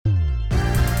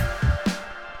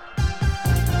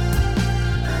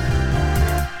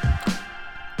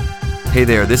Hey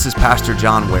there, this is Pastor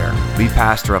John Ware, lead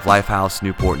pastor of Lifehouse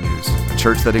Newport News, a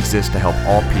church that exists to help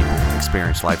all people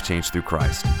experience life change through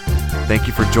Christ. Thank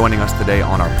you for joining us today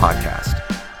on our podcast.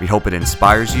 We hope it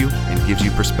inspires you and gives you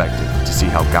perspective to see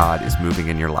how God is moving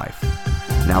in your life.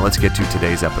 Now let's get to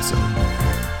today's episode.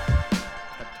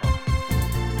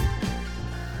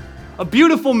 A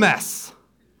beautiful mess.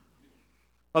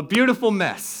 A beautiful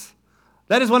mess.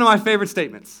 That is one of my favorite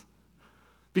statements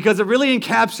because it really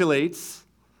encapsulates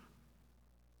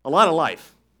a lot of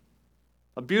life.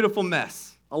 A beautiful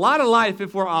mess. A lot of life,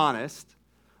 if we're honest.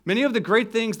 Many of the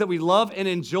great things that we love and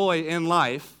enjoy in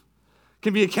life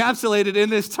can be encapsulated in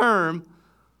this term,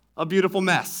 a beautiful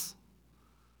mess.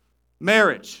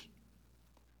 Marriage.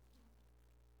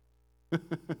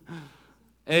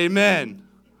 Amen.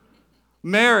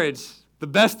 Marriage, the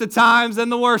best of times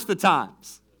and the worst of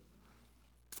times.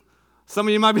 Some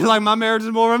of you might be like, my marriage is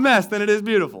more of a mess than it is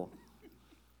beautiful.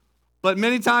 But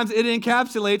many times it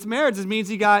encapsulates marriage. It means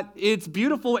it's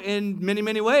beautiful in many,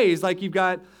 many ways. Like you've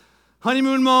got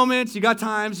honeymoon moments, you got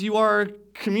times you are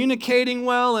communicating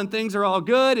well and things are all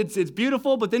good. It's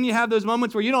beautiful, but then you have those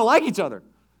moments where you don't like each other.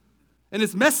 And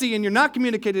it's messy and you're not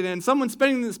communicating and someone's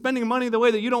spending money the way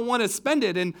that you don't want to spend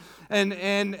it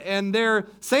and they're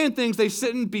saying things they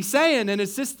shouldn't be saying, and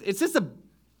it's just a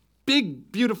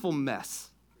big, beautiful mess.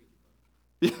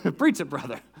 Preach it,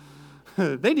 brother.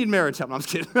 They need marriage help. No, I'm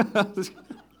just kidding. I'm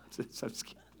just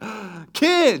kidding.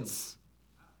 Kids.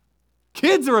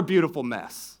 Kids are a beautiful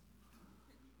mess.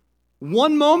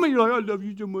 One moment, you're like, I love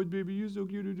you so much, baby. You're so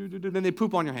cute. And then they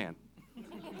poop on your hand.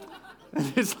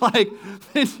 And it's like,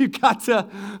 then you got to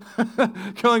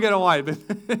go and get a wife.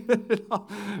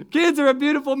 Kids are a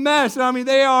beautiful mess. I mean,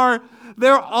 they're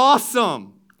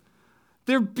awesome.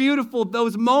 They're beautiful.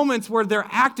 Those moments where they're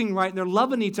acting right and they're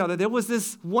loving each other. There was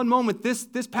this one moment, this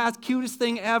past cutest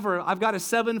thing ever. I've got a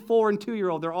 7, 4, and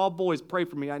 2-year-old. They're all boys. Pray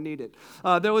for me. I need it.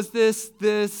 There was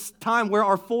this time where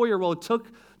our 4-year-old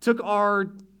took our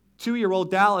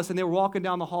 2-year-old Dallas, and they were walking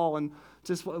down the hall and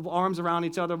just arms around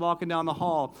each other, walking down the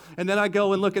hall. And then I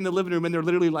go and look in the living room, and they're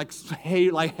literally like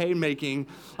haymaking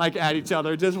at each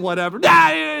other, just whatever.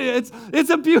 It's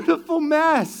a beautiful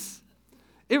mess.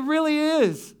 It really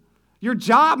is. Your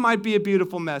job might be a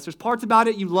beautiful mess. There's parts about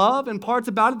it you love and parts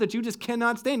about it that you just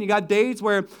cannot stand. You got days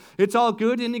where it's all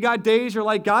good, and you got days you're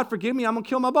like, God, forgive me, I'm going to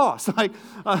kill my boss.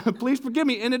 Please forgive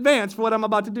me in advance for what I'm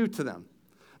about to do to them.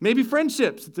 Maybe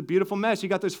friendships. It's a beautiful mess. You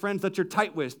got those friends that you're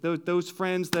tight with, those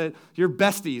friends that you're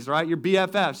besties, right? Your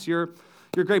BFFs. You're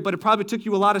great, but it probably took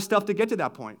you a lot of stuff to get to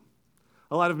that point.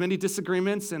 A lot of many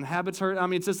disagreements and habits hurt. I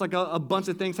mean, it's just like a bunch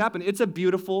of things happen. It's a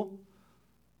beautiful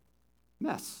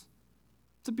mess.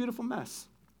 It's a beautiful mess.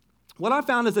 What I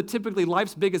found is that typically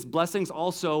life's biggest blessings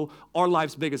also are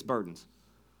life's biggest burdens.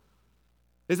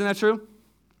 Isn't that true?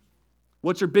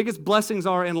 What your biggest blessings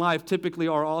are in life typically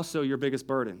are also your biggest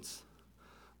burdens.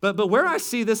 But where I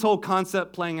see this whole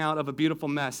concept playing out of a beautiful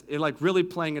mess, it really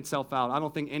playing itself out, I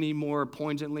don't think any more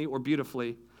poignantly or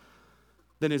beautifully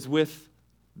than is with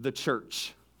the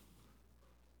church.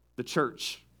 The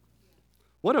church.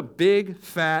 What a big,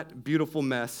 fat, beautiful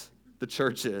mess the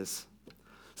church is.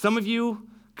 Some of you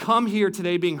come here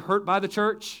today being hurt by the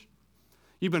church.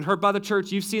 You've been hurt by the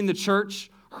church. You've seen the church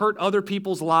hurt other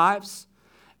people's lives.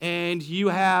 And you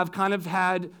have kind of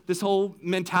had this whole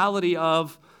mentality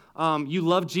of you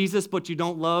love Jesus, but you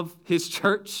don't love his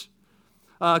church.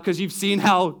 Because you've seen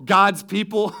how God's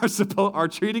people are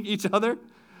treating each other.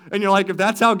 And you're like, if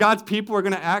that's how God's people are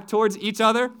going to act towards each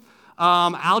other,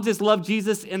 I'll just love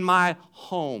Jesus in my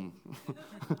home.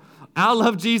 I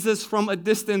love Jesus from a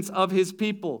distance of his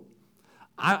people.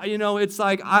 It's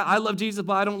like, I love Jesus,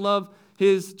 but I don't love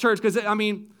his church. Because,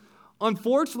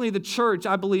 unfortunately, the church,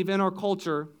 I believe, in our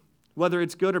culture, whether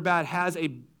it's good or bad, has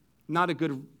not a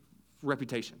good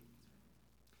reputation.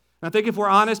 And I think if we're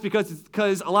honest,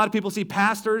 because a lot of people see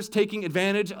pastors taking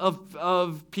advantage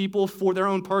of people for their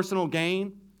own personal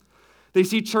gain. They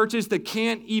see churches that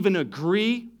can't even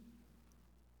agree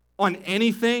on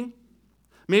anything.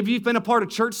 Maybe you've been a part of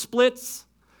church splits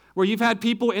where you've had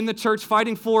people in the church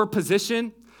fighting for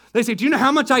position. They say, do you know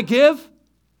how much I give?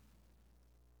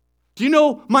 Do you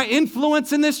know my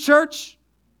influence in this church?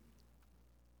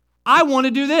 I want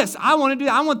to do this. I want to do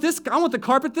that. I want this. I want the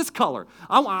carpet this color.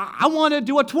 I want to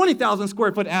do a 20,000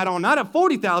 square foot add-on, not a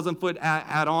 40,000 foot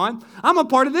add-on. I'm a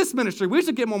part of this ministry. We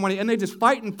should get more money. And they just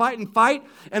fight and fight and fight.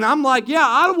 And I'm like, yeah,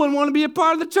 I wouldn't want to be a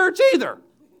part of the church either.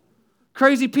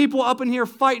 Crazy people up in here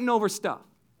fighting over stuff.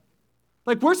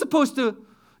 We're supposed to,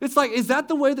 it's like, is that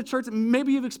the way the church,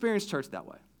 maybe you've experienced church that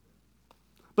way.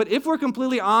 But if we're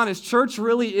completely honest, church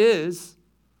really is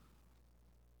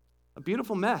a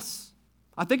beautiful mess.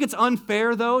 I think it's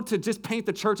unfair, though, to just paint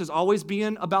the church as always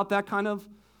being about that kind of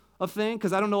thing,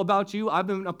 because I don't know about you. I've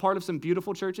been a part of some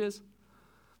beautiful churches,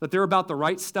 that they're about the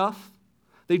right stuff.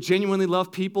 They genuinely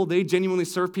love people. They genuinely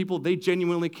serve people. They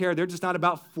genuinely care. They're just not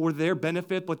about for their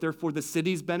benefit, but they're for the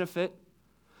city's benefit.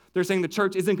 They're saying the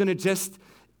church isn't going to just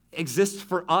exist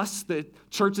for us. The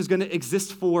church is going to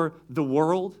exist for the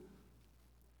world.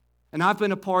 And I've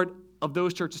been a part of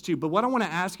those churches too. But what I want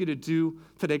to ask you to do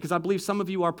today, because I believe some of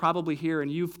you are probably here and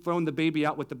you've thrown the baby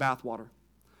out with the bathwater.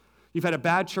 You've had a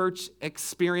bad church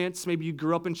experience. Maybe you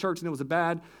grew up in church and it was a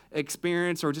bad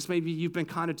experience, or just maybe you've been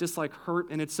kind of just like hurt,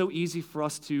 and it's so easy for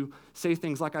us to say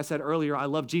things like I said earlier, I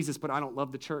love Jesus, but I don't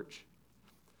love the church.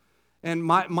 And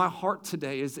my heart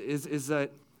today is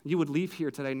that you would leave here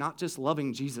today not just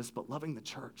loving Jesus, but loving the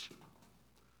church.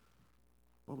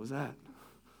 What was that?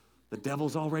 The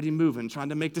devil's already moving, trying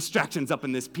to make distractions up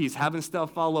in this piece, having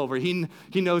stuff fall over. He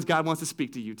knows God wants to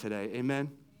speak to you today. Amen?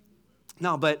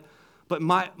 No, but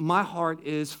my heart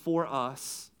is for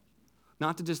us,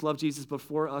 not to just love Jesus, but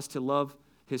for us to love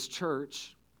his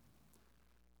church,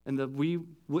 and that we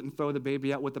wouldn't throw the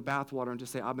baby out with the bathwater and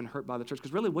just say, I've been hurt by the church.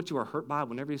 Because really what you are hurt by,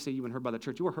 whenever you say you've been hurt by the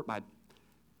church, you are hurt by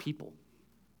people.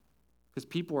 Because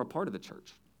people are a part of the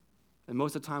church. And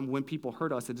most of the time when people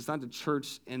hurt us, it's not the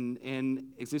church and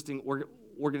existing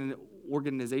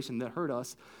organization that hurt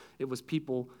us. It was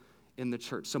people in the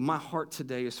church. So my heart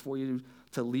today is for you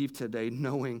to leave today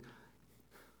knowing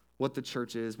what the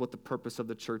church is, what the purpose of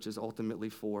the church is ultimately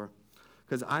for.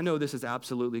 Because I know this is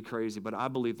absolutely crazy, but I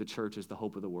believe the church is the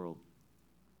hope of the world.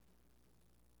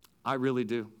 I really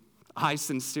do. I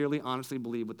sincerely, honestly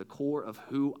believe with the core of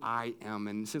who I am.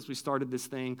 And since we started this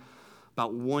thing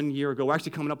about 1 year ago, we're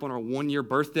actually coming up on our 1-year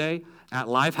birthday at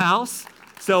Lifehouse.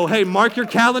 So, hey, mark your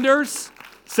calendars.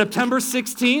 September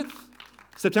 16th.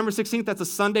 September 16th, that's a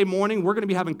Sunday morning. We're going to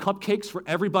be having cupcakes for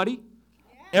everybody.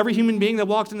 Every human being that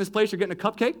walks in this place, you're getting a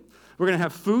cupcake. We're going to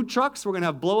have food trucks. We're going to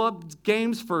have blow-up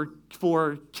games for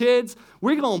kids.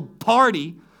 We're going to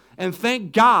party and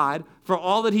thank God for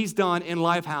all that he's done in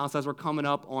Lifehouse as we're coming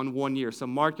up on 1 year. So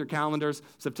mark your calendars.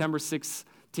 September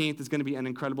 16th is going to be an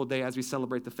incredible day as we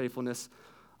celebrate the faithfulness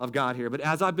of God here. But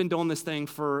as I've been doing this thing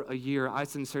for a year, I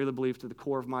sincerely believe to the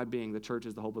core of my being, the church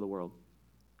is the hope of the world.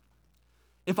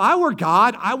 If I were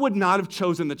God, I would not have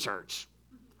chosen the church.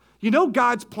 You know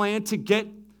God's plan to get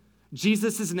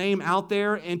Jesus' name out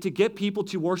there and to get people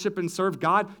to worship and serve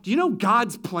God? Do you know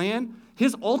God's plan?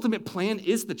 His ultimate plan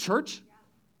is the church.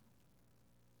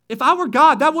 If I were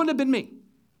God, that wouldn't have been me.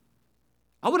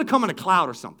 I would have come in a cloud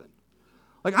or something.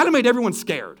 Like, I'd have made everyone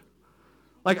scared.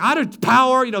 Like, I'd have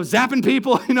power, zapping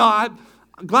people. I'm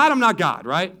glad I'm not God,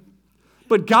 right?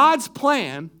 But God's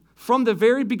plan from the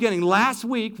very beginning, last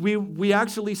week, we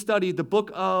actually studied the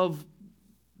book of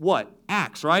what?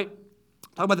 Acts, right?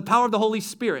 Talk about the power of the Holy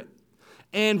Spirit.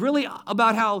 And really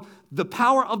about how the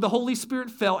power of the Holy Spirit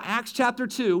fell, Acts chapter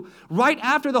 2. Right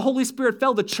after the Holy Spirit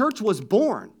fell, the church was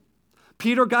born.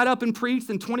 Peter got up and preached,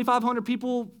 and 2,500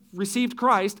 people received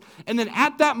Christ. And then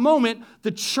at that moment,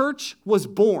 the church was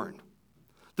born.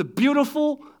 The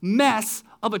beautiful mess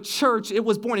of a church, it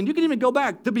was born. And you can even go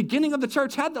back. The beginning of the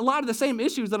church had a lot of the same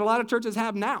issues that a lot of churches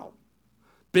have now.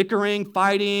 Bickering,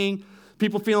 fighting,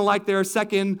 people feeling like they're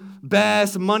second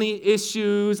best, money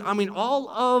issues. I mean, all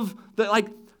of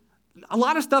a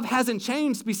lot of stuff hasn't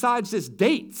changed besides just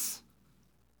dates.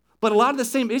 But a lot of the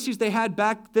same issues they had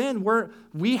back then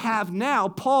we have now.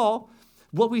 Paul,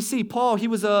 what we see, Paul, he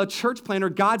was a church planter.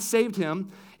 God saved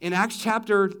him in Acts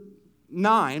chapter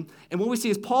 9. And what we see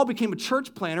is Paul became a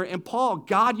church planter, and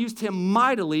God used him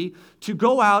mightily to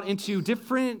go out into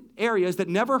different areas that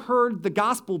never heard the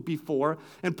gospel before.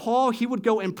 And Paul, he would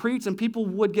go and preach, and people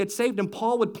would get saved, and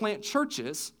Paul would plant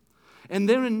churches. And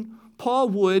then Paul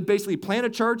would basically plant a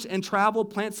church and travel,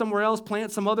 plant somewhere else,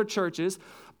 plant some other churches.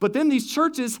 But then these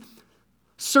churches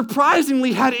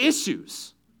surprisingly had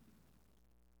issues.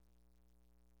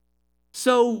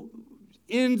 So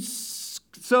in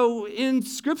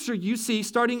Scripture, you see,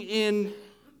 starting in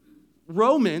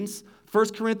Romans, 1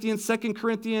 Corinthians, 2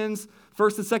 Corinthians,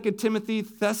 1 and 2 Timothy,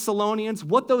 Thessalonians,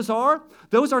 what those are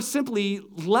simply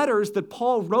letters that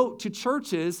Paul wrote to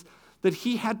churches that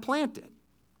he had planted.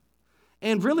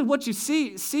 And really what you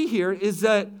see here is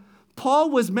that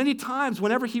Paul was many times,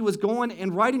 whenever he was going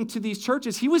and writing to these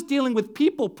churches, he was dealing with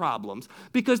people problems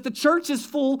because the church is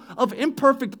full of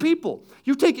imperfect people.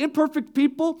 You take imperfect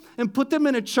people and put them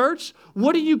in a church,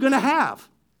 what are you going to have?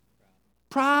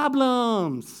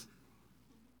 Problems.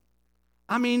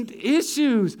 I mean,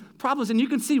 issues, problems. And you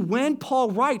can see when Paul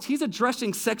writes, he's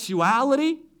addressing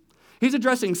sexuality. He's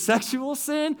addressing sexual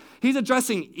sin. He's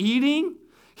addressing eating.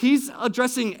 He's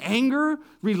addressing anger,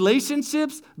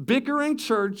 relationships, bickering,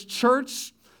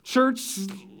 church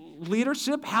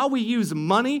leadership, how we use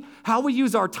money, how we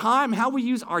use our time, how we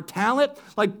use our talent.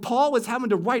 Like Paul was having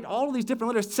to write all of these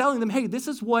different letters telling them, hey, this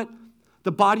is what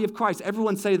the body of Christ,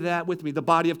 everyone say that with me, the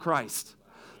body of Christ.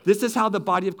 This is how the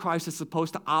body of Christ is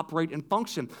supposed to operate and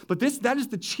function. But that is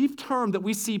the chief term that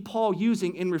we see Paul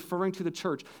using in referring to the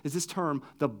church, is this term,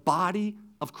 the body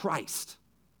of Christ.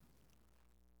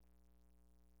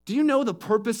 Do you know the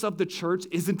purpose of the church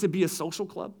isn't to be a social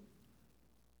club?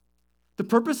 The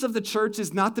purpose of the church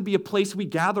is not to be a place we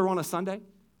gather on a Sunday.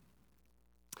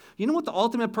 You know what the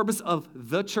ultimate purpose of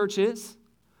the church is?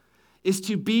 Is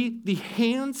to be the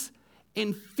hands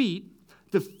and feet,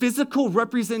 the physical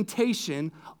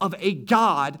representation of a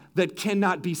God that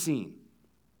cannot be seen.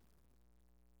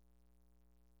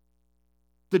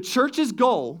 The church's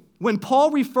goal, when Paul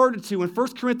referred it to in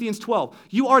 1 Corinthians 12,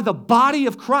 you are the body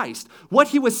of Christ. What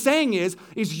he was saying is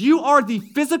you are the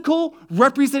physical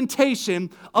representation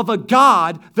of a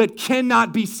God that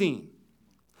cannot be seen.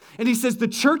 And he says the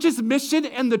church's mission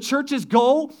and the church's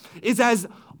goal is as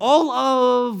all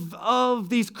of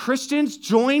these Christians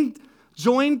join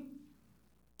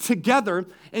together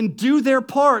and do their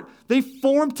part, they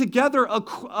form together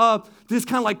this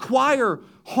kind of like choir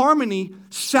harmony,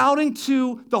 shouting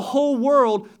to the whole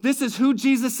world, this is who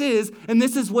Jesus is, and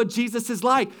this is what Jesus is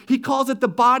like. He calls it the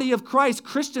body of Christ.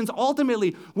 Christians,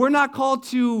 ultimately, we're not called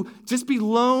to just be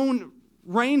lone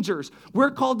rangers. We're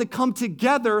called to come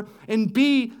together and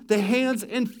be the hands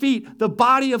and feet, the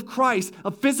body of Christ,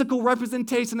 a physical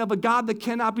representation of a God that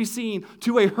cannot be seen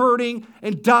to a hurting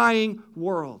and dying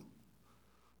world.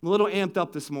 I'm a little amped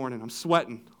up this morning. I'm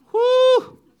sweating.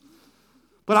 Woo!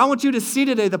 But I want you to see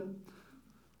today the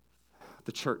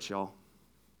church, y'all.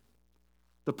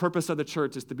 The purpose of the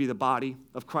church is to be the body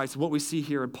of Christ. What we see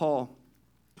here in Paul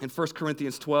in 1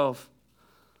 Corinthians 12,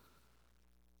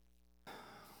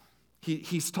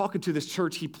 he's talking to this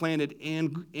church he planted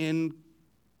in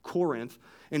Corinth,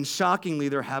 and shockingly,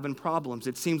 they're having problems.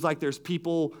 It seems like there's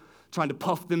people trying to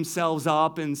puff themselves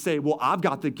up and say, well, I've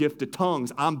got the gift of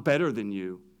tongues. I'm better than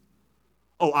you.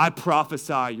 Oh, I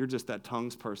prophesy. You're just that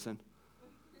tongues person.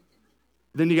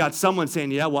 Then you got someone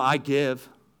saying, yeah, well, I give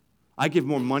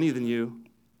more money than you.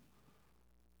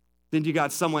 Then you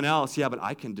got someone else, yeah, but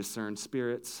I can discern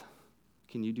spirits.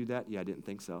 Can you do that? Yeah, I didn't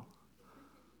think so.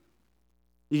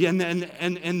 Yeah,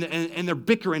 and they're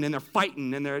bickering and they're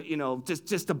fighting and they're,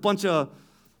 just a bunch of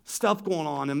stuff going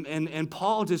on. And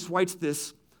Paul just writes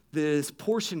this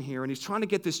portion here, and he's trying to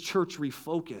get this church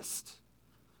refocused.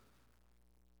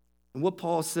 And what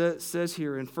Paul says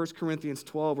here in 1 Corinthians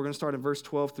 12, we're going to start in verse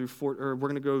 12 through 4, or we're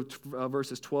going to go to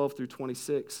verses 12 through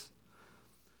 26.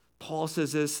 Paul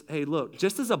says this, hey, look,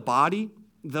 just as a body,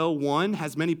 though one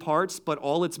has many parts, but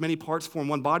all its many parts form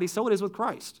one body, so it is with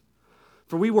Christ.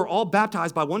 For we were all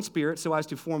baptized by one Spirit so as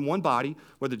to form one body,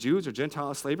 whether Jews or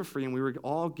Gentiles, slave or free, and we were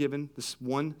all given this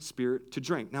one Spirit to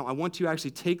drink. Now, I want to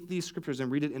actually take these scriptures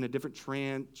and read it in a different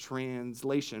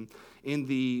translation in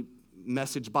the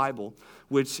Message Bible,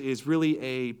 which is really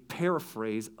a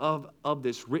paraphrase of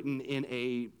this written in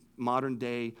a modern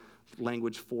day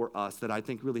language for us that I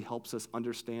think really helps us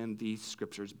understand these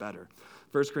scriptures better.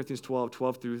 1 Corinthians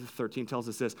 12 through 13 tells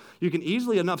us this. You can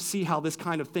easily enough see how this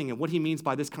kind of thing, and what he means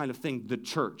by this kind of thing, the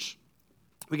church.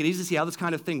 We can easily see how this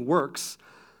kind of thing works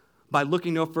by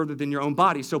looking no further than your own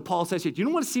body. So Paul says here, do you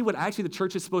want to see what actually the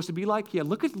church is supposed to be like? Yeah,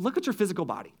 look at your physical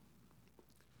body.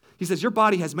 He says, your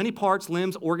body has many parts,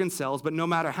 limbs, organs, cells, but no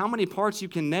matter how many parts you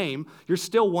can name, you're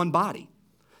still one body.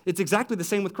 It's exactly the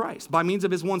same with Christ. By means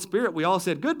of his one Spirit, we all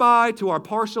said goodbye to our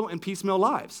partial and piecemeal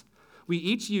lives. We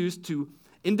each used to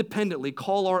independently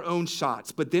call our own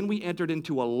shots, but then we entered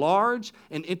into a large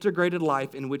and integrated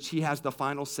life in which he has the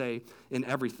final say in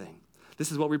everything.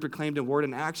 This is what we proclaimed in word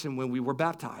and action when we were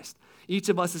baptized. Each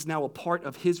of us is now a part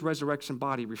of his resurrection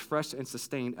body, refreshed and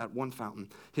sustained at one fountain,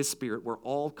 his Spirit, where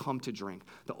all come to drink.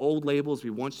 The old labels we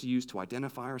once used to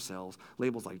identify ourselves,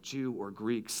 labels like Jew or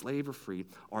Greek, slave or free,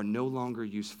 are no longer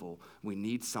useful. We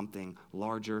need something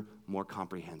larger, more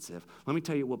comprehensive. Let me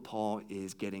tell you what Paul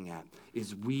is getting at,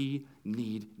 is we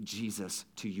need Jesus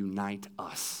to unite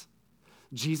us.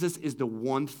 Jesus is the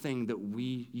one thing that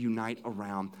we unite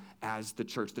around as the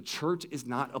church. The church is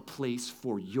not a place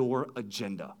for your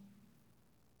agenda.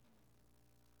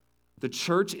 The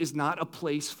church is not a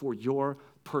place for your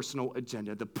personal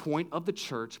agenda. The point of the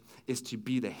church is to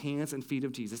be the hands and feet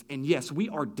of Jesus. And yes, we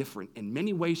are different in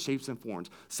many ways, shapes, and forms.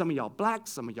 Some of y'all black,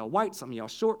 some of y'all white, some of y'all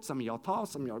short, some of y'all tall,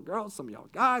 some of y'all girls, some of y'all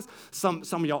guys. Some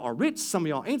of y'all are rich, some of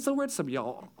y'all ain't so rich, some of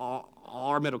y'all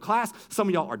are middle class. Some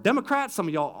of y'all are Democrats. Some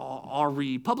of y'all are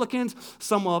Republicans.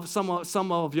 Some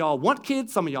of y'all want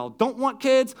kids. Some of y'all don't want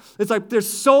kids. It's like there's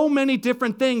so many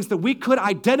different things that we could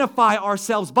identify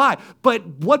ourselves by. But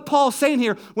what Paul's saying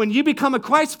here, when you become a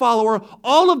Christ follower,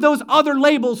 all of those other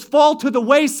labels fall to the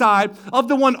wayside of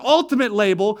the one ultimate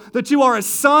label that you are a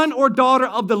son or daughter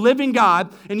of the living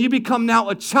God, and you become now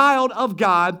a child of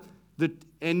God,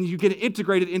 and you get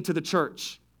integrated into the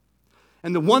church.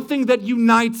 And the one thing that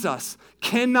unites us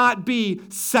cannot be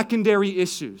secondary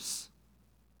issues.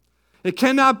 It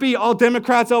cannot be all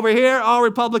Democrats over here, all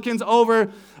Republicans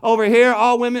over here,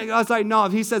 all women. I was like, no,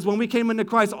 he says when we came into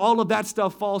Christ, all of that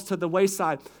stuff falls to the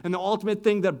wayside. And the ultimate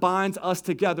thing that binds us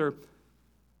together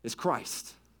is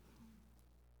Christ.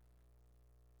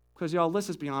 Because y'all, let's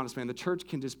just be honest, man, the church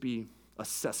can just be a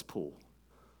cesspool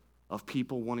of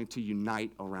people wanting to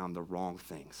unite around the wrong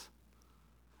things.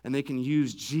 And they can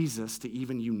use Jesus to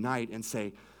even unite and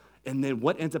say, and then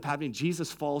what ends up happening,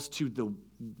 Jesus falls to the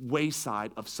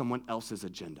wayside of someone else's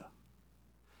agenda.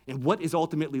 And what is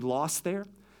ultimately lost there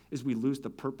is we lose the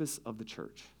purpose of the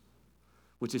church,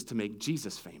 which is to make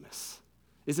Jesus famous.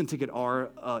 Isn't to get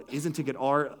our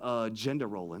agenda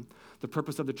rolling. The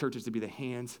purpose of the church is to be the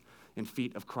hands and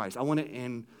feet of Christ. I want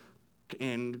to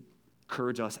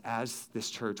encourage us as this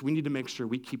church. We need to make sure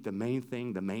we keep the main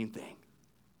thing the main thing.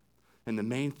 And the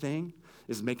main thing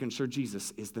is making sure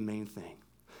Jesus is the main thing.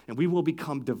 And we will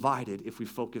become divided if we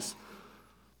focus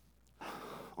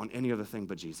on any other thing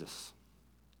but Jesus.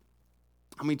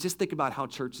 I mean, just think about how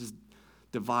churches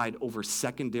divide over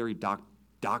secondary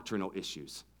doctrinal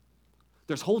issues.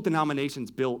 There's whole denominations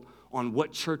built on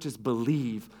what churches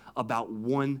believe about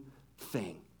one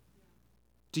thing.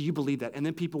 Do you believe that? And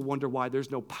then people wonder why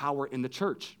there's no power in the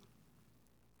church.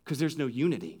 Because there's no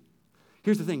unity.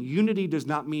 Here's the thing, unity does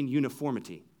not mean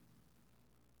uniformity.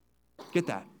 Get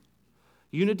that?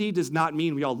 Unity does not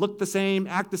mean we all look the same,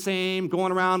 act the same,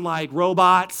 going around like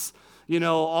robots,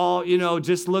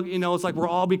 just look, it's like we're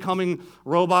all becoming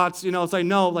robots, it's like,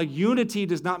 no, like unity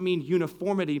does not mean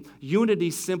uniformity.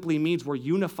 Unity simply means we're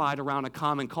unified around a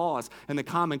common cause, and the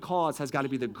common cause has got to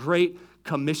be the Great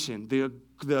Commission.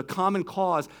 The common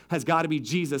cause has got to be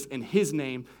Jesus and his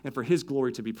name and for his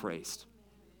glory to be praised.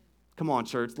 Come on,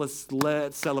 church, let's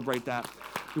celebrate that.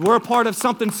 We're a part of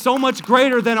something so much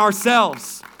greater than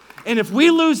ourselves. And if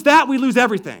we lose that, we lose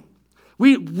everything.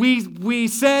 We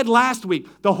said last week,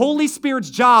 the Holy Spirit's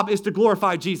job is to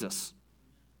glorify Jesus.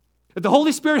 If the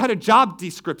Holy Spirit had a job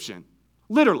description,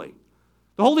 literally,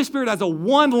 the Holy Spirit has a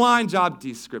one-line job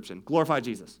description, glorify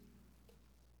Jesus.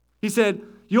 He said,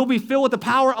 you'll be filled with the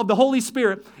power of the Holy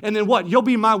Spirit, and then what? You'll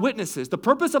be my witnesses. The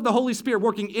purpose of the Holy Spirit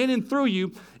working in and through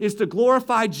you is to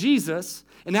glorify Jesus,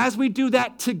 and as we do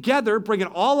that together, bringing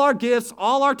all our gifts,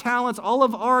 all our talents, all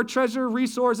of our treasure,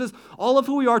 resources, all of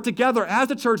who we are together as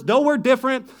a church, though we're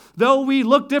different, though we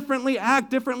look differently,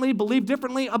 act differently, believe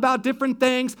differently about different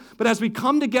things, but as we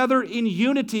come together in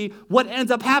unity, what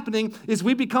ends up happening is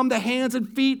we become the hands and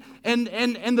feet and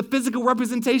the physical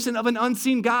representation of an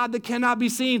unseen God that cannot be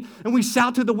seen, and we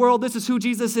shout to the world, this is who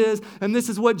Jesus is, and this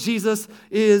is what Jesus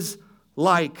is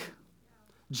like.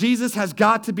 Jesus has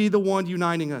got to be the one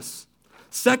uniting us.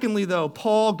 Secondly, though,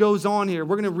 Paul goes on here.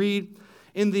 We're going to read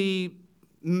in the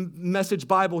Message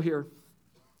Bible here.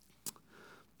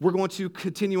 We're going to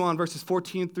continue on verses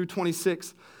 14 through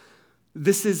 26.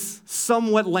 This is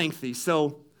somewhat lengthy,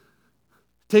 so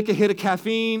take a hit of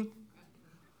caffeine.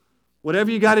 Whatever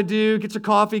you got to do, get your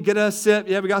coffee, get a sip.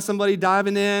 Yeah, we got somebody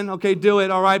diving in. Okay, do it,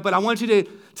 all right? But I want you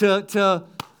to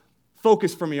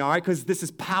focus for me, all right? Because this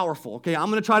is powerful, okay? I'm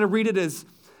going to try to read it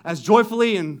as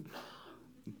joyfully and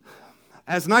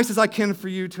as nice as I can for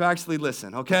you to actually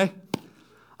listen, okay?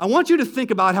 I want you to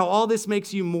think about how all this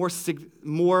makes you more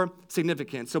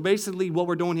significant. So basically what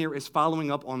we're doing here is following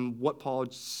up on what Paul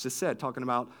just said, talking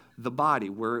about the body,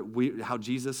 how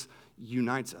Jesus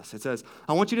unites us. It says,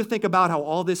 I want you to think about how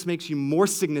all this makes you more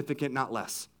significant, not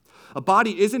less. A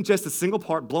body isn't just a single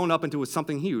part blown up into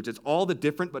something huge. It's all the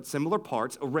different but similar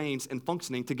parts arranged and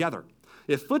functioning together.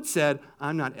 If foot said,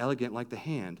 I'm not elegant like the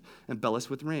hand,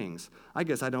 embellished with rings, I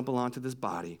guess I don't belong to this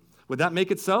body, would that make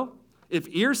it so? If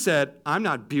ear said, I'm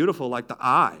not beautiful like the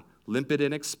eye, limpid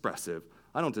and expressive,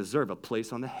 I don't deserve a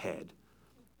place on the head,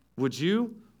 would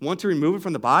you want to remove it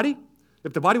from the body?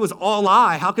 If the body was all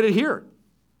eye, how could it hear?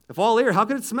 If all ear, how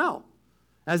could it smell?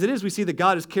 As it is, we see that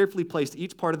God has carefully placed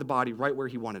each part of the body right where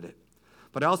he wanted it.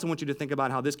 But I also want you to think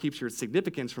about how this keeps your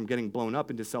significance from getting blown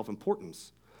up into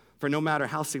self-importance. For no matter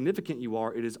how significant you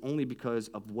are, it is only because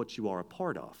of what you are a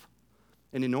part of.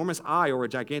 An enormous eye or a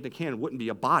gigantic hand wouldn't be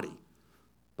a body,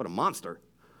 but a monster.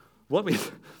 What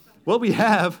we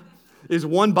have is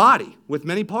one body with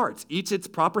many parts, each its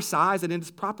proper size and in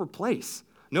its proper place.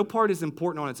 No part is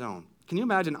important on its own. Can you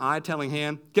imagine eye telling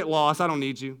hand, get lost, I don't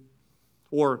need you?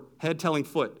 Or head telling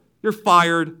foot, you're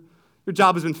fired, your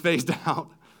job has been phased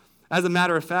out. As a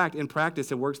matter of fact, in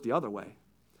practice, it works the other way.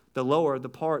 The lower the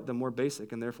part, the more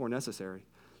basic and therefore necessary.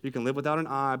 You can live without an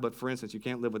eye, but for instance, you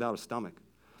can't live without a stomach.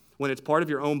 When it's part of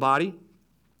your own body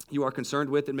you are concerned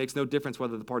with, it makes no difference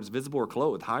whether the part is visible or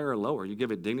clothed, higher or lower. You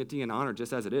give it dignity and honor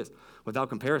just as it is, without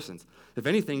comparisons. If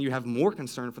anything, you have more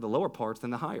concern for the lower parts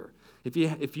than the higher. If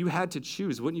you had to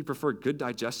choose, wouldn't you prefer good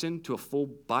digestion to a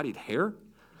full-bodied hair?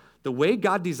 The way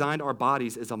God designed our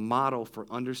bodies is a model for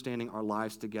understanding our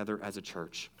lives together as a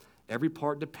church. Every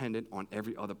part dependent on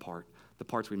every other part. The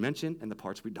parts we mention and the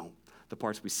parts we don't. The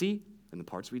parts we see and the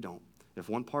parts we don't. If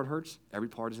one part hurts, every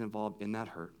part is involved in that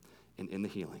hurt and in the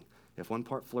healing. If one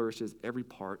part flourishes, every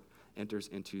part enters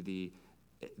into the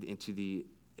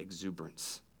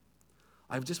exuberance.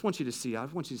 I just want you to see,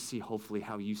 hopefully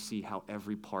how you see how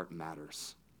every part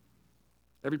matters.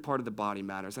 Every part of the body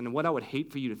matters. And what I would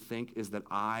hate for you to think is that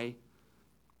I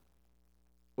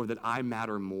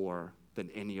matter more than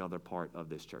any other part of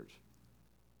this church.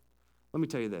 Let me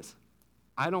tell you this.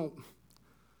 I'm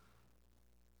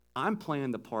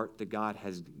playing the part that God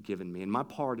has given me, and my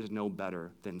part is no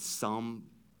better than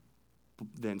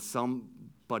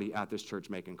somebody at this church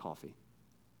making coffee.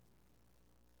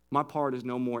 My part is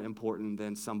no more important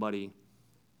than somebody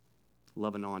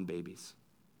loving on babies.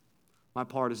 My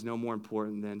part is no more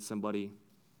important than somebody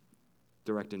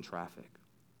directing traffic.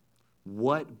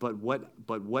 What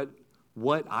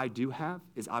I do have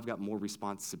is I've got more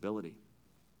responsibility.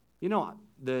 You know,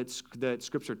 that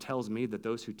Scripture tells me that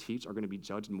those who teach are going to be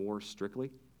judged more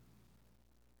strictly.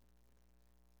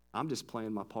 I'm just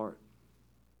playing my part.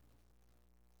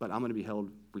 But I'm going to be held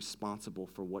responsible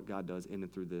for what God does in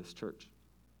and through this church.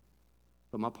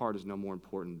 But my part is no more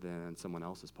important than someone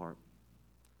else's part.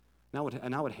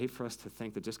 And I would hate for us to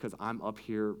think that just because I'm up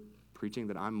here preaching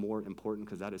that I'm more important,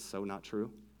 because that is so not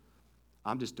true.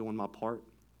 I'm just doing my part.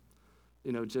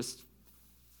 You know, just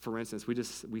for instance,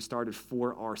 we started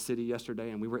For Our City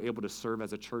yesterday, and we were able to serve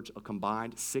as a church a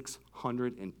combined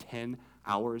 610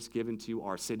 hours given to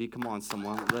our city. Come on,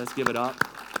 someone, let's give it up.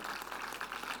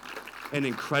 An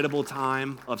incredible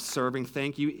time of serving.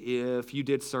 Thank you if you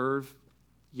did serve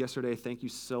yesterday. Thank you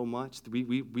so much.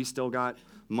 We still got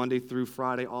Monday through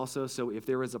Friday also, so if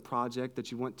there is a project that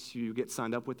you want to get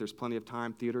signed up with, there's plenty of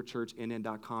time.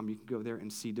 theaterchurchnn.com. You can go there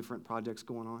and see different projects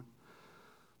going on.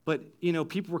 But, you know,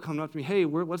 people were coming up to me, hey,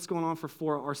 what's going on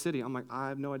for Our City? I'm like, I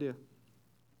have no idea.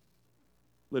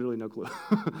 Literally no clue.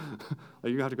 Like,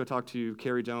 you're going to have to go talk to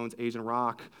Carrie Jones, Asian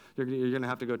Rock. You're going to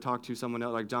have to go talk to someone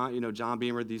else, like John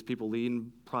Beamer, these people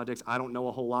leading projects. I don't know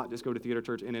a whole lot. Just go to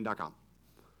theaterchurchnn.com.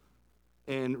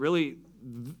 And really,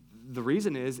 the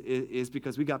reason is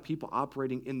because we got people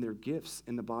operating in their gifts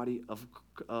in the body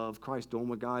of Christ, doing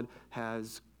what God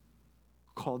has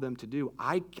called them to do.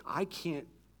 I can't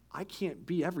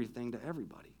be everything to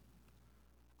everybody.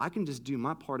 I can just do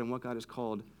my part in what God has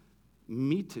called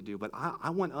me to do, but I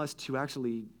want us to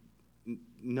actually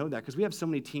know that, because we have so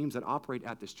many teams that operate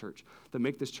at this church, that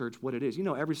make this church what it is. You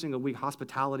know, every single week,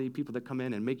 hospitality, people that come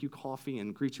in and make you coffee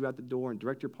and greet you at the door and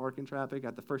direct your parking traffic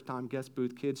at the first-time guest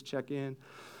booth, kids check in,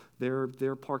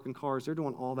 they're parking cars, they're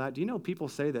doing all that. Do you know people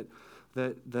say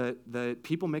that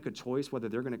people make a choice whether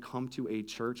they're going to come to a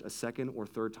church a second or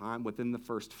third time within the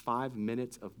first 5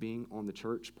 minutes of being on the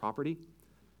church property?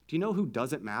 Do you know who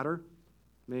doesn't matter?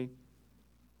 Me.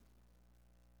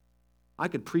 I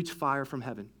could preach fire from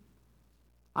heaven.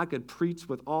 I could preach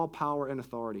with all power and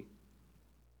authority.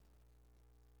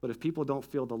 But if people don't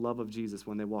feel the love of Jesus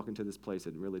when they walk into this place,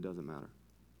 it really doesn't matter.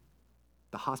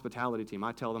 The hospitality team,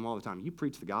 I tell them all the time, you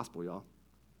preach the gospel, y'all.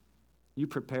 You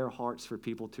prepare hearts for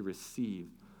people to receive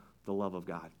the love of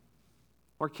God.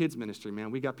 Our kids ministry, man,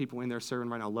 we got people in there serving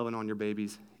right now, loving on your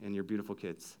babies and your beautiful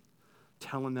kids,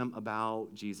 telling them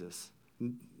about Jesus.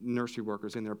 Nursery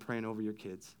workers in there praying over your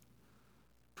kids.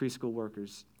 Preschool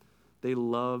workers, they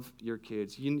love your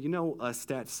kids. You know a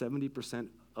stat, 70%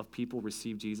 of people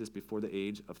receive Jesus before the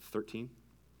age of 13?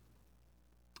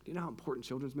 Do you know how important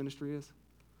children's ministry is?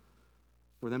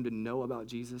 For them to know about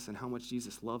Jesus and how much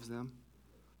Jesus loves them,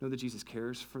 know that Jesus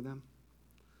cares for them.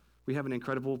 We have an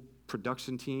incredible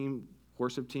production team,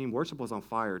 worship team. Worship was on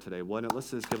fire today, wasn't it?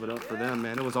 Let's just give it up for them,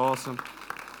 man. It was awesome.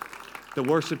 The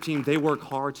worship team, they work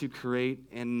hard to create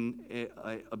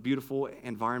a beautiful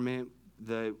environment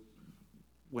that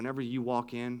whenever you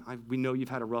walk in, we know you've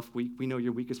had a rough week. We know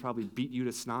your week has probably beat you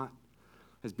to snot.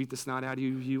 has beat the snot out of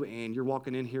you, and you're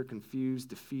walking in here confused,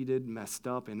 defeated, messed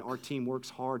up, and our team works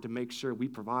hard to make sure we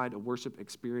provide a worship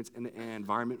experience and an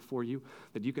environment for you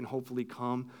that you can hopefully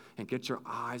come and get your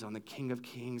eyes on the King of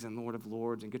Kings and Lord of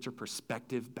Lords and get your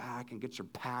perspective back and get your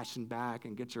passion back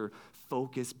and get your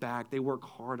focus back. They work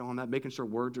hard on that, making sure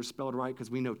words are spelled right,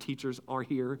 because we know teachers are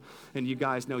here, and you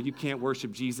guys know you can't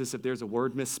worship Jesus if there's a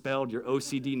word misspelled. Your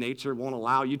OCD nature won't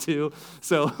allow you to.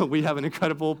 So we have an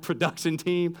incredible production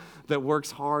team that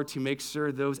works hard to make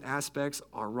sure those aspects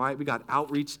are right. We got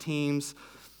outreach teams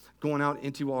going out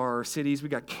into our cities. We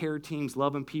got care teams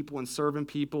loving people and serving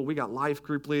people. We got life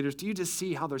group leaders. Do you just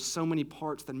see how there's so many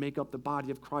parts that make up the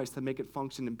body of Christ that make it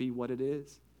function and be what it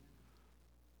is?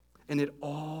 And it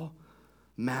all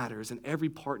matters, and every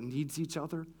part needs each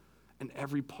other, and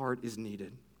every part is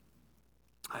needed.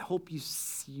 I hope you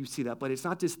see that, but it's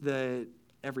not just that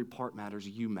every part matters,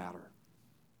 you matter.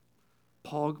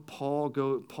 Paul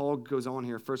goes on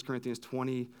here, 1 Corinthians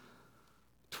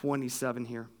 20:27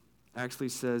 here, actually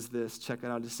says this. Check it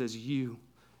out. It says you.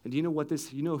 And do you know what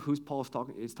this, you know who's Paul's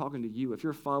talking? It's talking to you. If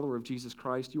you're a follower of Jesus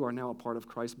Christ, you are now a part of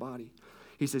Christ's body.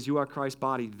 He says, you are Christ's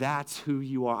body. That's who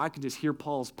you are. I can just hear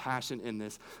Paul's passion in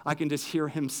this. I can just hear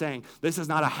him saying, this is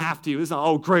not a have to. This is not,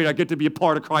 oh, great, I get to be a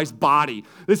part of Christ's body.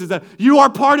 This is you are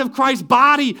part of Christ's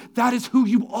body. That is who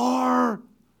you are.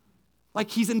 Like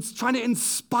he's trying to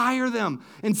inspire them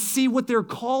and see what they're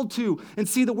called to and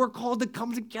see that we're called to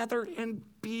come together and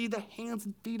be the hands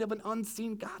and feet of an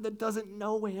unseen God that doesn't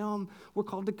know him. We're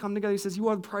called to come together. He says, you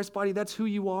are the Christ body. That's who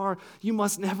you are. You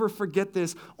must never forget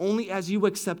this. Only as you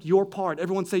accept your part.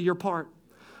 Everyone say your part.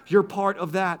 Your part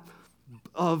of that.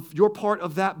 Of your part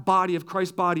of that body, of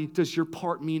Christ's body. Does your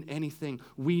part mean anything?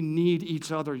 We need each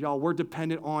other, y'all. We're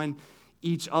dependent on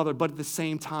each other, but at the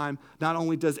same time, not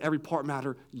only does every part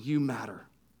matter, you matter.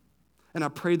 And I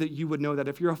pray that you would know that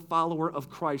if you're a follower of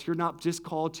Christ, you're not just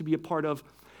called to be a part of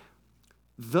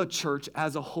the church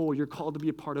as a whole, you're called to be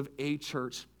a part of a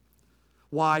church.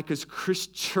 Why? Because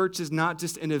church is not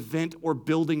just an event or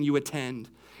building you attend.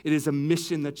 It is a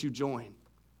mission that you join.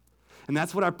 And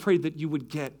that's what I pray that you would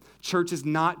get. Church is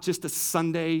not just a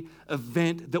Sunday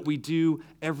event that we do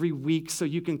every week so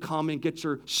you can come and get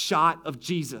your shot of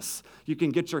Jesus. You can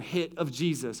get your hit of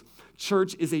Jesus.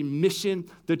 Church is a mission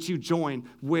that you join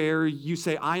where you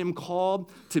say, I am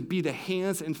called to be the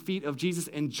hands and feet of Jesus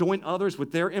and join others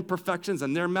with their imperfections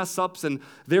and their mess ups and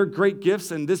their great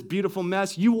gifts and this beautiful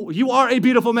mess. You are a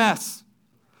beautiful mess.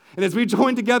 And as we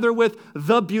join together with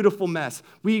the beautiful mess,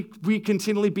 we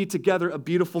continually be together a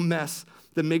beautiful mess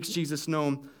that makes Jesus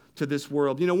known to this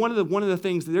world. You know, one of the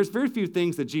things, there's very few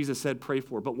things that Jesus said pray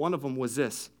for, but one of them was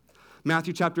this.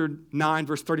 Matthew chapter 9,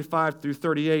 verse 35 through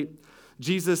 38.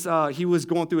 Jesus, he was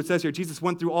going through, it says here, Jesus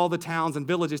went through all the towns and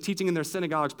villages, teaching in their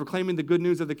synagogues, proclaiming the good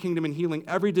news of the kingdom and healing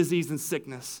every disease and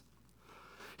sickness.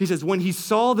 He says, when he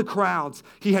saw the crowds,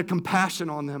 he had compassion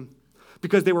on them,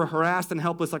 because they were harassed and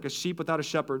helpless like a sheep without a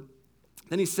shepherd.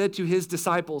 Then he said to his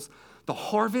disciples, the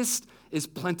harvest is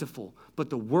plentiful,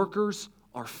 but the workers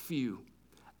are few.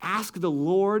 Ask the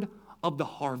Lord of the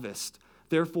harvest,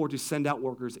 therefore, to send out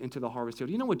workers into the harvest field.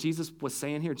 You know what Jesus was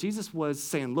saying here? Jesus was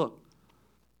saying, look,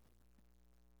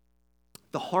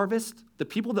 the harvest, the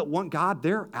people that want God,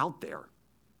 they're out there.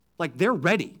 Like, they're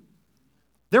ready.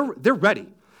 They're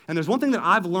ready. And there's one thing that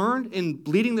I've learned in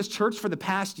leading this church for the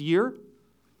past year.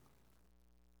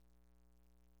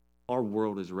 Our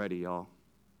world is ready, y'all.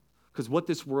 Because what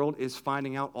this world is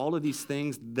finding out, all of these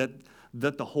things that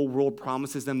the whole world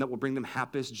promises them that will bring them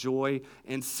happiness, joy,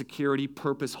 and security,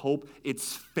 purpose, hope,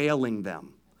 it's failing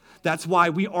them. That's why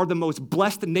we are the most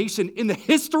blessed nation in the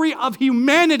history of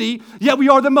humanity, yet we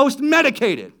are the most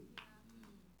medicated.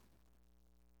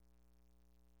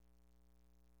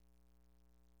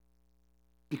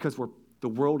 Because the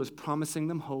world is promising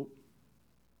them hope.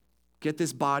 Get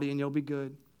this body and you'll be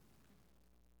good.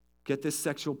 Get this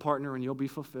sexual partner and you'll be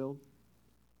fulfilled.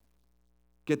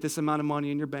 Get this amount of money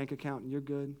in your bank account and you're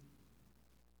good.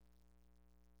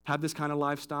 Have this kind of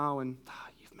lifestyle and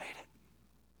you've made it.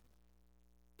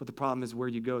 But the problem is where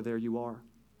you go, there you are.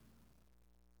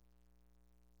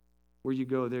 Where you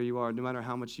go, there you are, no matter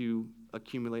how much you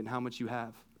accumulate and how much you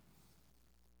have.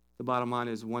 The bottom line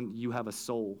is you have a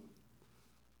soul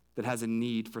that has a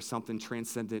need for something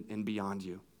transcendent and beyond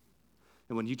you.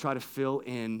 And when you try to fill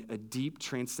in a deep,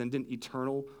 transcendent,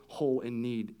 eternal hole in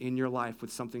need in your life with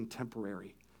something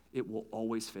temporary, it will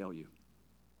always fail you.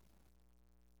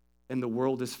 And the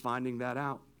world is finding that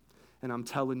out. And I'm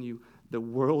telling you, the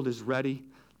world is ready.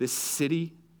 This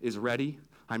city is ready.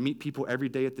 I meet people every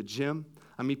day at the gym.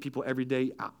 I meet people every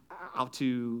day out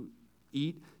to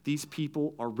eat. These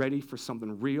people are ready for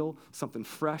something real, something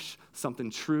fresh, something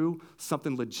true,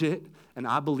 something legit. And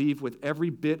I believe with every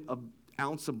bit of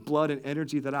ounce of blood and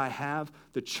energy that I have,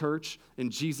 the church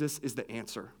and Jesus is the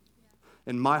answer.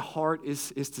 And my heart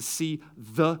is to see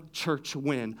the church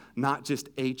win, not just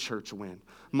a church win.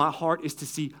 My heart is to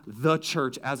see the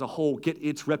church as a whole get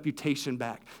its reputation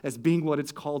back as being what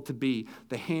it's called to be,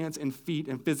 the hands and feet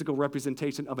and physical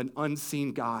representation of an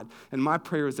unseen God. And my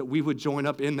prayer is that we would join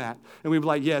up in that. And we'd be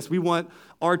like, yes, we want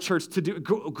our church to do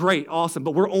great, awesome,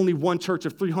 but we're only one church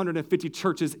of 350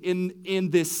 churches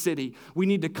in this city. We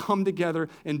need to come together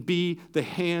and be the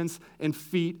hands and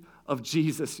feet of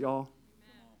Jesus, y'all.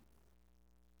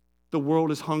 The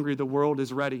world is hungry. The world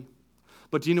is ready.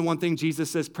 But do you know one thing Jesus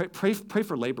says? Pray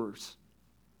for laborers.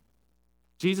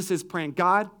 Jesus is praying,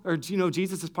 God, or do you know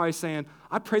Jesus is probably saying,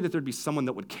 I pray that there'd be someone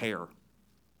that would care.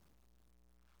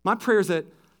 My prayer is that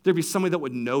there'd be somebody that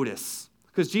would notice.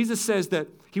 Because Jesus says that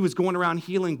he was going around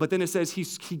healing, but then it says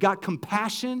he got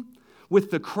compassion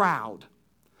with the crowd.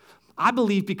 I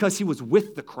believe because he was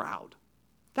with the crowd.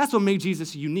 That's what made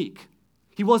Jesus unique.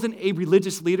 He wasn't a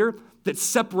religious leader that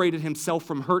separated himself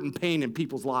from hurt and pain in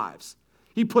people's lives.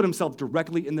 He put himself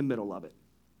directly in the middle of it.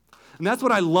 And that's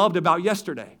what I loved about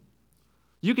yesterday.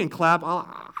 You can clap.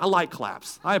 I like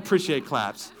claps. I appreciate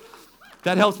claps.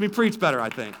 That helps me preach better, I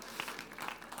think.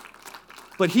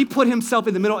 But he put himself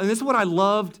in the middle. And this is what I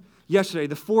loved yesterday,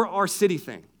 the For Our City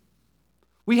thing.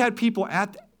 We had people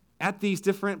at these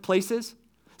different places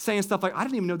saying stuff like, I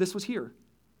didn't even know this was here.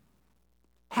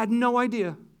 Had no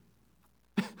idea.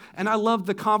 And I love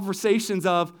the conversations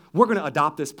of, we're going to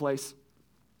adopt this place.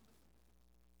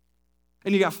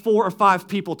 And you got 4 or 5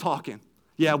 people talking.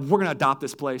 Yeah, we're going to adopt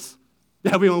this place.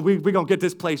 Yeah, we're going to get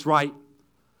this place right.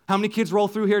 How many kids roll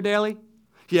through here daily?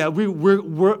 Yeah,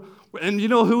 we're and you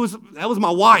know that was my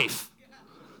wife.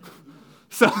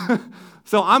 So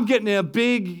I'm getting a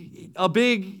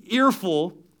big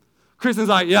earful. Kristen's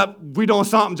like, yep, we doing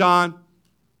something, John.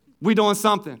 We doing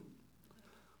something.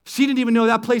 She didn't even know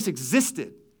that place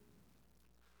existed.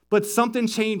 But something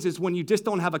changes when you just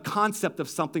don't have a concept of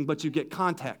something, but you get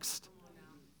context.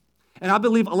 And I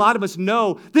believe a lot of us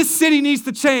know this city needs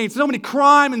to change. So many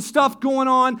crime and stuff going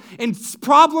on, and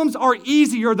problems are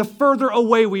easier the further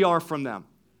away we are from them.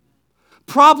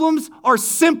 Problems are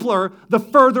simpler the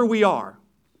further we are.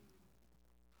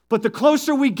 But the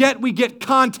closer we get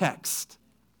context.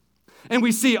 And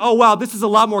we see, oh wow, this is a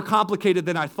lot more complicated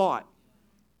than I thought.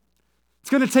 It's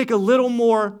going to take a little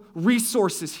more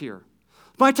resources here.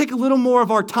 It might take a little more of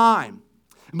our time.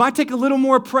 It might take a little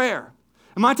more prayer.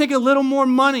 It might take a little more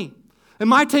money. It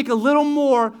might take a little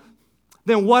more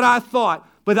than what I thought.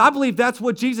 But I believe that's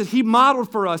what Jesus, he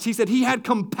modeled for us. He said he had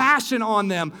compassion on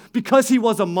them because he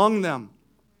was among them.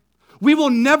 We will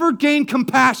never gain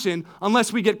compassion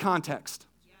unless we get context.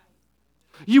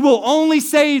 You will only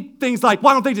say things like,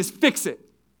 why don't they just fix it?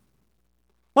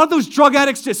 Why don't those drug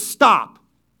addicts just stop?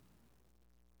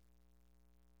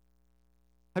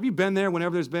 Have you been there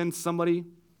whenever there's been somebody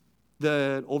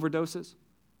that overdoses?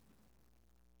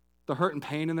 The hurt and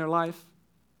pain in their life?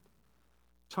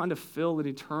 Trying to fill an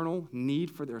eternal need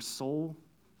for their soul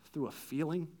through a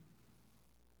feeling?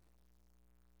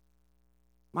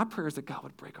 My prayer is that God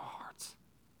would break our hearts.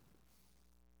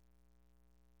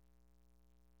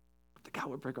 That God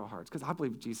would break our hearts, because I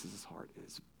believe Jesus' heart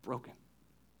is broken.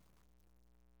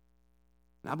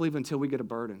 And I believe until we get a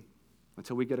burden,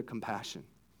 until we get a compassion,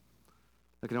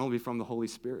 that can only be from the Holy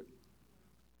Spirit,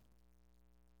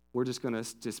 we're just going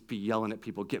to just be yelling at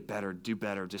people, get better, do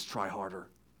better, just try harder.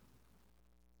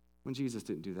 When Jesus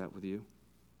didn't do that with you.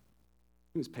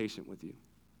 He was patient with you.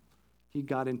 He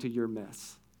got into your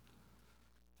mess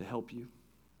to help you.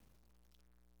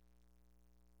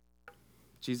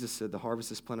 Jesus said, the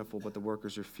harvest is plentiful, but the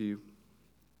workers are few.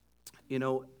 You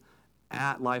know,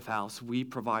 at Lifehouse, we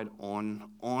provide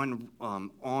on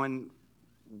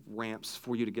ramps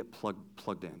for you to get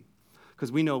plugged in.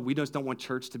 Because we know we just don't want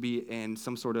church to be in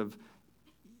some sort of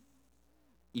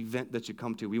event that you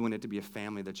come to. We want it to be a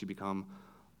family that you become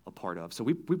a part of. So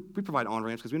we provide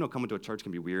on-ramps because we know coming to a church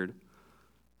can be weird.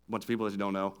 A bunch of people that you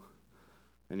don't know.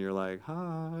 And you're like,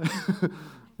 hi.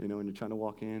 You know, and you're trying to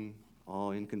walk in,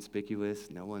 all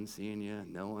inconspicuous. No one's seeing you.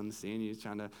 No one's seeing you.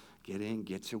 Trying to get in,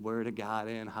 get your word of God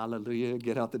in. Hallelujah.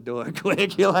 Get out the door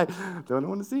quick. You're like, don't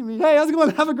want to see me. Hey, how's it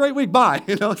going? Have a great week. Bye.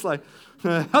 You know, it's like,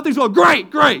 how things going? Great.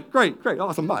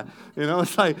 Awesome. Bye. You know,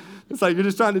 it's like you're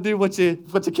just trying to do what you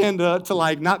can to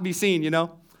like not be seen, you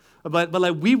know. But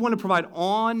like we want to provide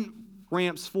on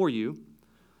ramps for you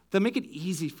that make it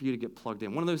easy for you to get plugged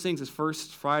in. One of those things is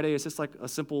First Friday. It's just like a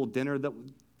simple dinner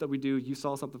that we do. You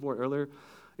saw something for it earlier.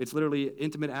 It's literally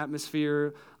intimate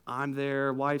atmosphere. I'm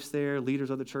there, wife's there, leaders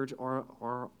of the church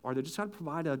are there. Just trying to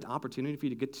provide an opportunity for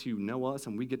you to get to know us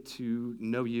and we get to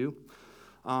know you.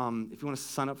 If you want to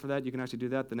sign up for that, you can actually do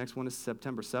that. The next one is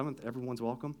September 7th. Everyone's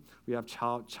welcome. We have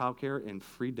childcare and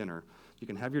free dinner. You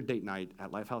can have your date night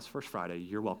at Lifehouse First Friday.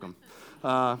 You're welcome.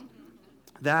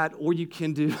 That, or you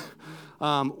can do,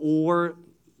 or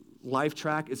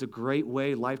LifeTrack is a great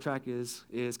way. LifeTrack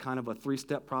is kind of a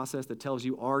 3-step process that tells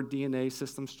you our DNA,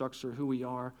 system structure, who we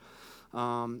are.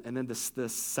 And then the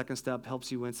second step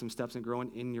helps you in some steps in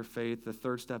growing in your faith. The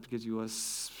third step gives you a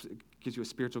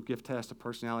spiritual gift test, a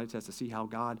personality test to see how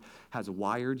God has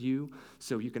wired you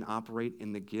so you can operate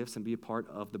in the gifts and be a part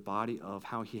of the body of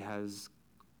how he has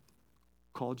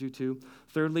called you to.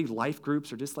 Thirdly, life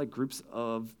groups are just like groups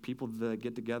of people that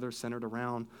get together centered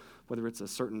around whether it's a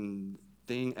certain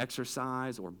thing,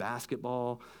 exercise or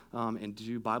basketball, and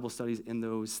do Bible studies in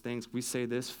those things. We say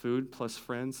this: food plus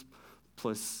friends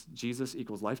plus Jesus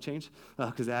equals life change,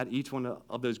 because at each one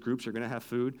of those groups, you're going to have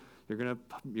food. You're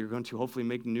going to hopefully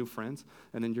make new friends,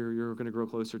 and then you're going to grow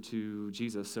closer to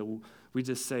Jesus. So we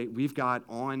just say we've got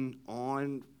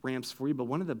on ramps for you, but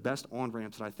one of the best on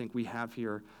ramps that I think we have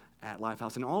here at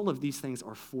Lifehouse, and all of these things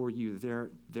are for you. They're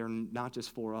not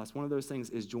just for us. One of those things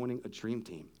is joining a dream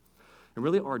team, and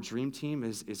really our dream team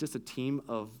is just a team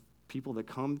of people that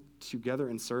come together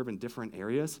and serve in different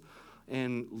areas,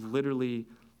 and literally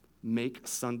make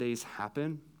Sundays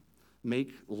happen,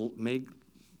 make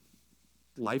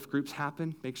life groups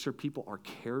happen, make sure people are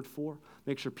cared for,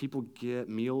 make sure people get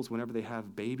meals whenever they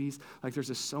have babies. Like, there's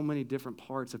just so many different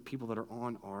parts of people that are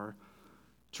on our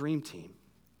dream team.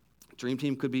 Dream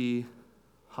team could be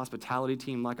hospitality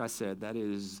team, like I said. That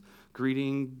is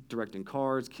greeting, directing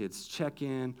cards, kids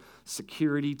check-in,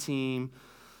 security team,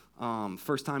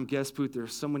 first-time guest booth.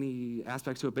 There's so many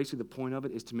aspects to it. Basically, the point of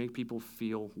it is to make people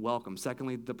feel welcome.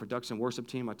 Secondly, the production worship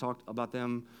team. I talked about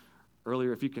them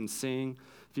earlier. If you can sing,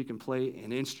 if you can play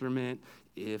an instrument,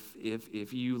 if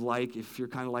you're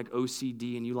kind of like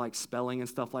OCD and you like spelling and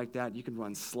stuff like that, you can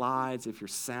run slides. If you're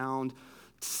sound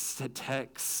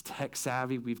tech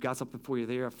savvy, we've got something for you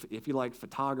there. If you like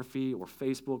photography or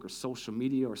Facebook or social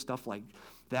media or stuff like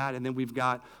that. And then we've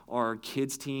got our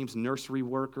kids teams, nursery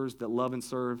workers that love and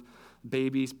serve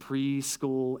babies,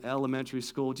 preschool, elementary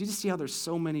school. Do you just see how there's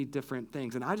so many different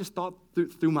things? And I just thought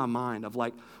through my mind of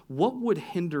like, what would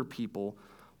hinder people?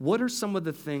 What are some of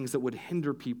the things that would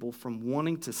hinder people from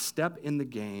wanting to step in the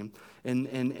game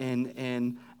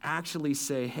and actually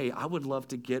say, hey, I would love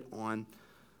to get on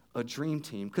a dream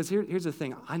team? Because here's the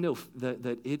thing. I know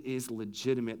that it is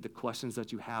legitimate, the questions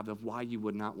that you have of why you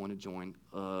would not want to join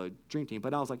a dream team.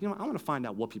 But I was like, I want to find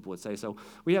out what people would say. So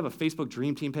we have a Facebook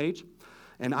dream team page,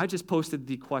 and I just posted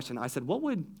the question. I said, what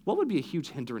would be a huge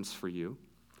hindrance for you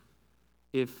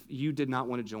if you did not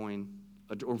want to join,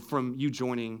 or from you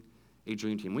joining a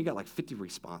dream team? We got like 50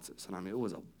 responses, and I mean, it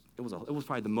was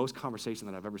probably the most conversation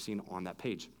that I've ever seen on that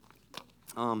page,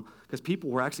 because people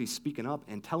were actually speaking up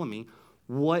and telling me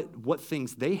what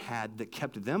things they had that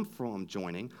kept them from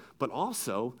joining, but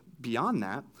also beyond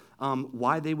that,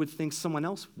 why they would think someone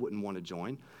else wouldn't want to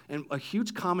join. And a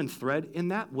huge common thread in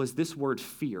that was this word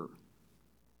fear.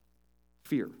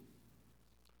 Fear.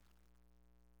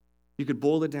 You could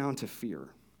boil it down to fear.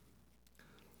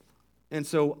 And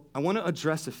so I want to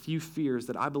address a few fears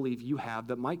that I believe you have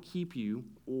that might keep you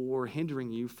or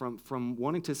hindering you from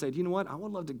wanting to say, you know what, I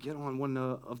would love to get on one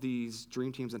of these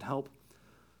dream teams and help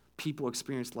people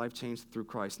experience life change through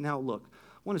Christ. Now, look,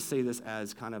 I want to say this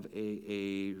as kind of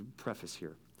a preface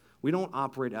here. We don't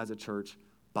operate as a church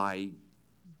by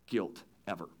guilt,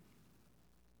 ever.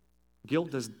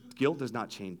 Guilt does not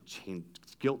change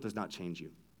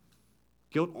you.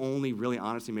 Guilt only really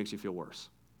honestly makes you feel worse.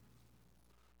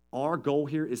 Our goal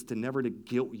here is to never to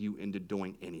guilt you into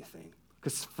doing anything.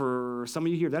 Because for some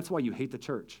of you here, that's why you hate the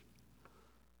church.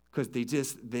 Because they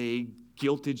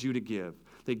guilted you to give.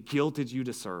 They guilted you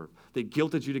to serve. They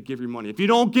guilted you to give your money. If you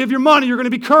don't give your money, you're going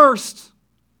to be cursed.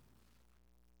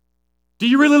 Do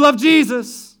you really love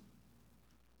Jesus?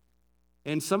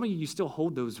 And some of you still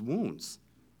hold those wounds.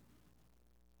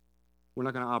 We're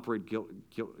not going to operate guilt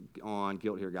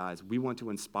here, guys. We want to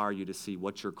inspire you to see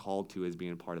what you're called to as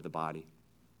being part of the body,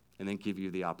 and then give you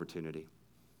the opportunity.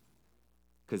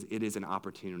 Because it is an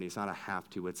opportunity. It's not a have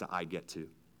to, it's a I get to.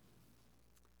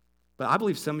 But I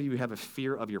believe some of you have a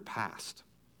fear of your past.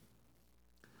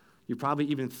 You probably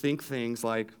even think things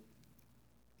like,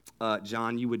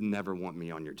 John, you would never want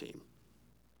me on your team.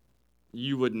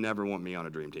 You would never want me on a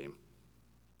dream team.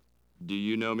 Do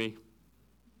you know me?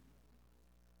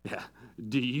 Yeah.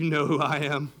 Do you know who I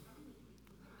am?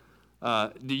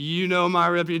 Do you know my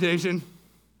reputation?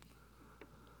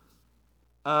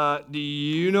 Do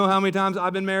you know how many times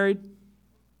I've been married?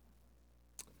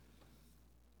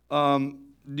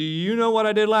 Do you know what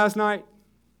I did last night?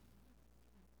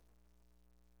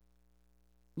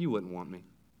 You wouldn't want me.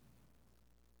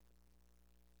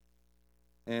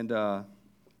 And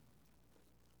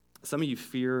some of you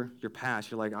fear your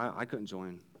past. You're like, I couldn't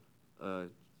join a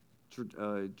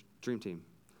dream team.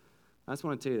 I just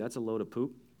want to tell you, that's a load of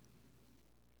poop.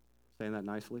 Saying that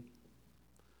nicely.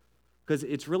 Because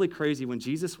it's really crazy. When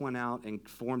Jesus went out and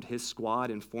formed his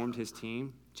squad and formed his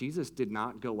team, Jesus did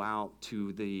not go out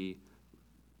to the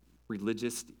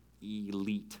religious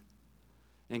elite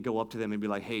and go up to them and be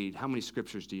like, hey, how many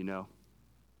scriptures do you know?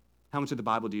 How much of the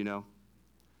Bible do you know?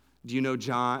 Do you know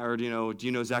John, or do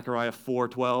you know Zechariah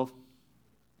 4:12?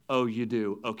 Oh, you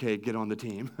do. Okay, get on the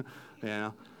team.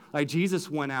 Like Jesus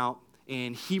went out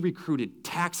and he recruited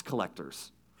tax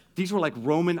collectors. These were like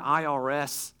Roman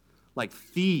IRS, like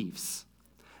thieves.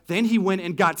 Then he went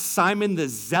and got Simon the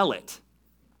Zealot.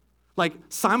 Like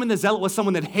Simon the Zealot was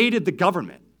someone that hated the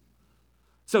government.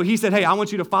 So he said, hey, I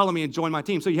want you to follow me and join my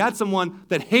team. So you had someone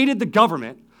that hated the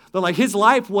government, but like his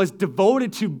life was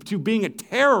devoted to being a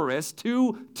terrorist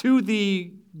to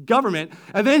the government.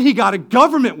 And then he got a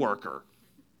government worker.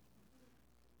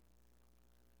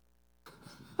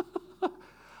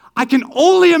 I can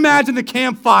only imagine the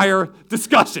campfire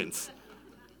discussions.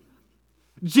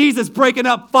 Jesus breaking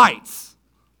up fights,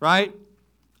 right?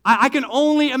 I can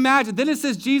only imagine. Then it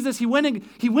says Jesus, he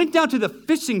went down to the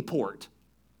fishing port.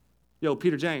 Yo,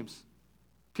 Peter, James,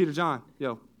 Peter, John,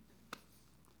 yo,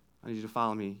 I need you to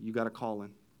follow me. You got a calling.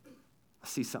 I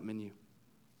see something in you.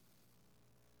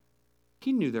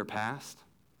 He knew their past.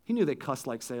 He knew they cussed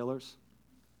like sailors.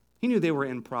 He knew they were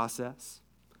in process.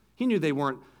 He knew they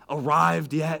weren't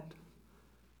arrived yet.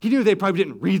 He knew they probably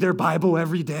didn't read their Bible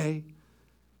every day.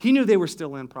 He knew they were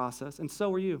still in process, and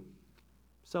so are you.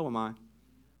 So am I.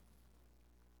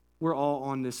 We're all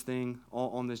on this thing,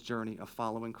 all on this journey of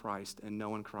following Christ and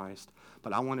knowing Christ.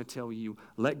 But I want to tell you,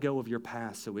 let go of your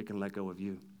past so we can let go of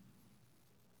you.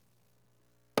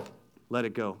 Let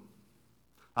it go.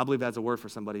 I believe that's a word for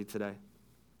somebody today.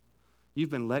 You've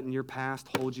been letting your past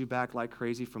hold you back like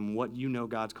crazy from what you know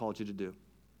God's called you to do.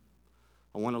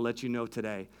 I want to let you know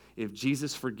today, if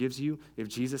Jesus forgives you, if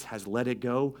Jesus has let it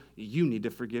go, you need to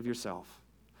forgive yourself.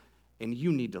 And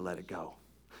you need to let it go.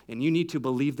 And you need to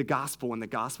believe the gospel, and the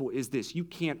gospel is this: you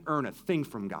can't earn a thing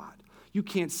from God. You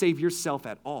can't save yourself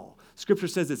at all. Scripture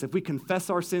says this: if we confess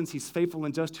our sins, he's faithful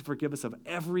and just to forgive us of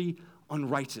every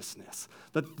unrighteousness.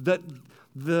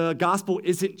 The gospel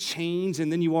isn't change and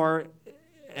then you are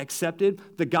accepted.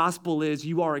 The gospel is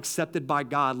you are accepted by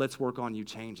God. Let's work on you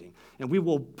changing. And we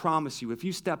will promise you, if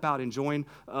you step out and join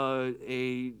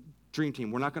a dream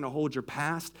team, we're not going to hold your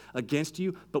past against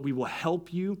you, but we will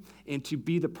help you and to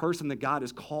be the person that God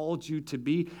has called you to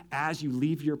be as you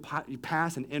leave your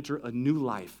past and enter a new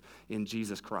life in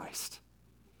Jesus Christ.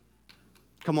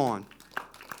 Come on.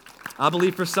 I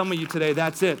believe for some of you today,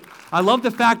 that's it. I love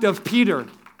the fact of Peter.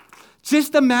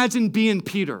 Just imagine being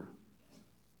Peter.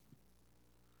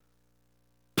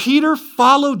 Peter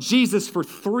followed Jesus for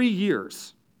 3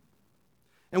 years.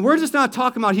 And we're just not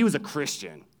talking about he was a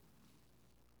Christian.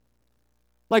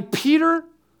 Like Peter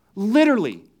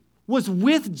literally was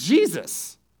with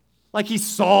Jesus. Like he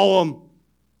saw him.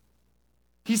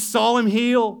 He saw him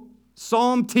heal,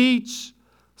 saw him teach.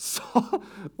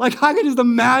 Like I could just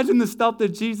imagine the stuff that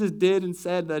Jesus did and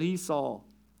said that he saw.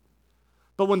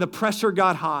 But when the pressure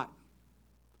got hot,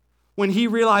 when he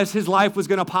realized his life was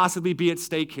going to possibly be at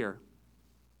stake here,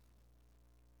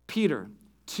 Peter,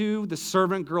 to the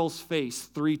servant girl's face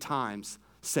 3 times,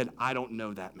 said, I don't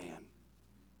know that man.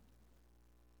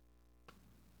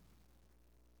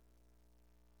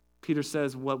 Peter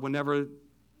says, whenever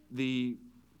the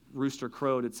rooster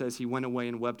crowed, it says he went away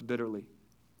and wept bitterly.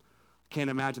 Can't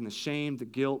imagine the shame, the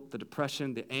guilt, the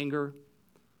depression, the anger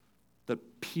that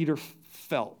Peter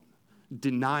felt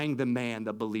denying the man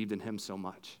that believed in him so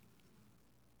much.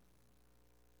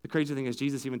 The crazy thing is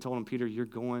Jesus even told him, Peter, you're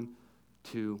going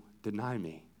to deny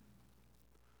me.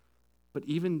 But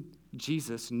even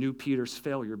Jesus knew Peter's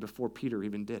failure before Peter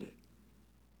even did it.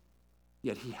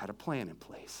 Yet he had a plan in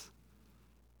place.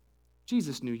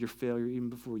 Jesus knew your failure even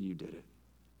before you did it.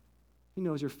 He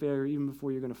knows your failure even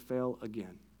before you're going to fail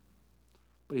again.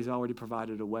 But he's already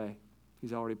provided a way.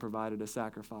 He's already provided a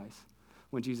sacrifice.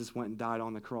 When Jesus went and died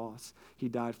on the cross, he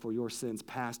died for your sins,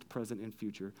 past, present, and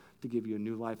future, to give you a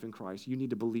new life in Christ. You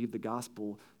need to believe the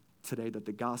gospel today, that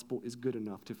the gospel is good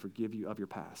enough to forgive you of your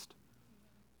past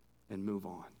and move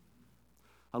on.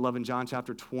 I love in John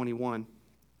chapter 21,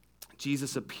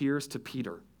 Jesus appears to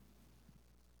Peter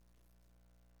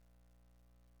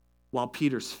while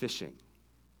Peter's fishing.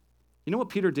 You know what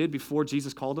Peter did before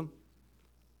Jesus called him?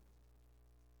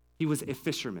 He was a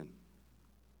fisherman.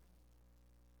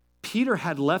 Peter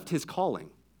had left his calling.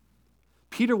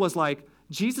 Peter was like,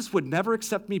 Jesus would never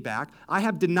accept me back. I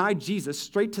have denied Jesus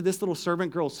straight to this little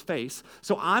servant girl's face.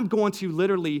 So I'm going to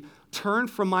literally turn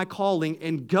from my calling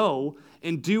and go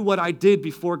and do what I did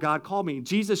before God called me.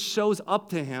 Jesus shows up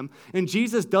to him, and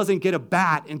Jesus doesn't get a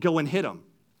bat and go and hit him.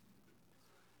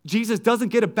 Jesus doesn't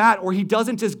get a bat, or he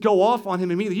doesn't just go off on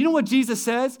him immediately. You know what Jesus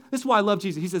says? This is why I love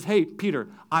Jesus. He says, hey, Peter,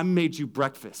 I made you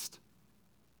breakfast.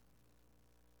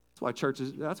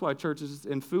 That's why churches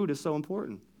and food is so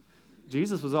important.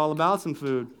 Jesus was all about some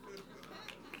food.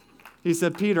 He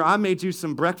said, Peter, I made you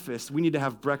some breakfast. We need to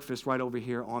have breakfast right over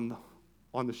here on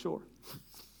the shore.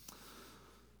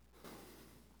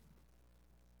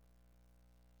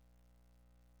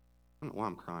 I don't know why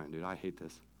I'm crying, dude. I hate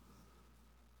this.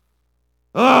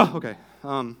 Okay.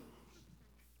 I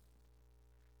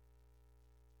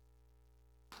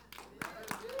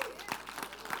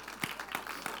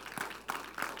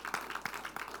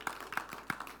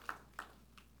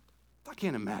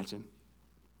can't imagine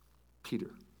Peter.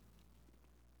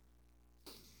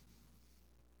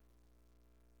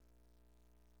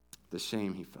 The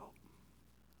shame he felt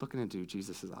looking into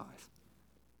Jesus' eyes.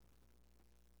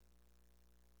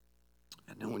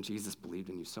 And knowing Jesus believed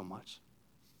in you so much.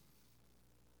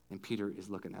 And Peter is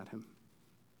looking at him.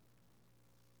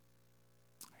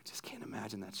 I just can't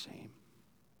imagine that shame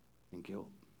and guilt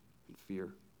and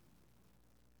fear.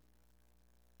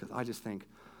 Because I just think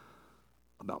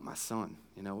about my son,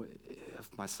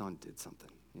 if my son did something,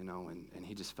 and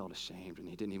he just felt ashamed and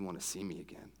he didn't even want to see me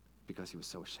again because he was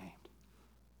so ashamed.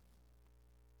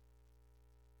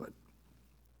 But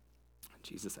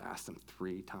Jesus asked him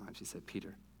 3 times. He said,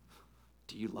 Peter,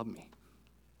 do you love me?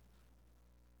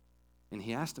 And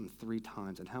he asked him 3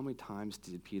 times. And how many times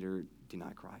did Peter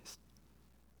deny Christ?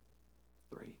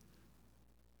 3.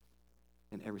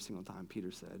 And every single time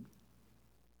Peter said,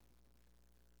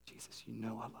 Jesus, you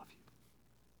know I love you.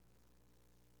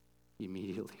 He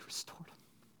immediately restored him.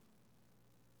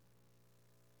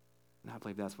 And I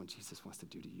believe that's what Jesus wants to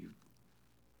do to you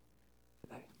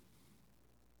today.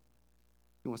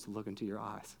 He wants to look into your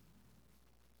eyes.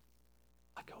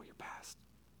 Let go of your past.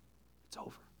 It's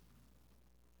over.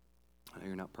 I know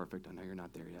you're not perfect. I know you're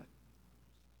not there yet.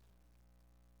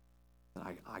 But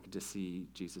I could just see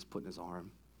Jesus putting his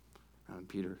arm around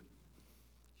Peter.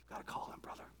 You've got to call him,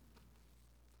 brother.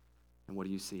 And what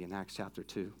do you see in Acts chapter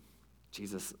 2?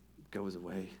 Jesus goes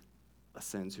away,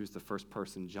 ascends. Who's the first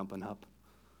person jumping up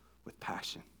with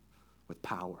passion, with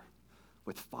power,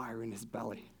 with fire in his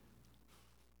belly,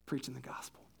 preaching the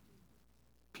gospel?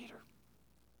 Peter.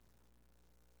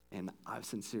 And I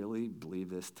sincerely believe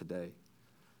this today.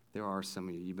 There are some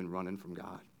of you, you've been running from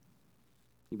God.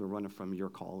 You've been running from your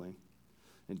calling.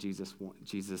 And Jesus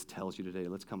tells you today,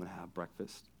 let's come and have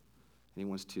breakfast. And he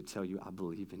wants to tell you, I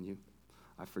believe in you.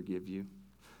 I forgive you.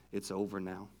 It's over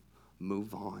now.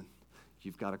 Move on.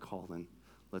 You've got a calling.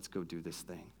 Let's go do this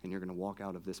thing. And you're going to walk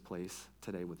out of this place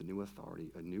today with a new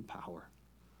authority, a new power,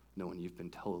 knowing you've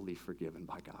been totally forgiven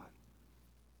by God.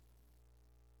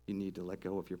 You need to let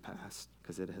go of your past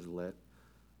because it has let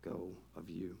go of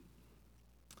you.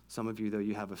 Some of you, though,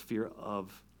 you have a fear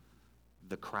of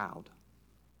the crowd.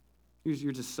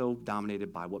 You're just so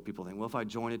dominated by what people think. Well, if I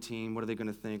join a team, what are they going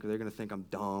to think? Are they going to think I'm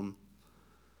dumb?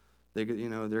 I'm not going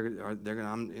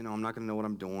to know what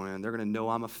I'm doing. They're going to know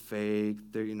I'm a fake.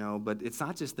 But it's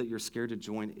not just that you're scared to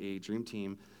join a dream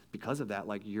team because of that.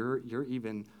 Like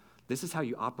this is how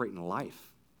you operate in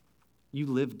life. You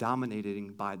live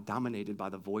dominated by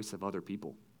the voice of other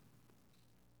people.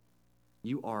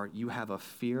 You have a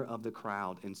fear of the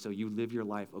crowd, and so you live your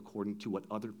life according to what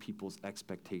other people's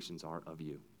expectations are of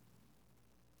you.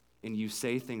 And you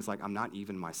say things like, I'm not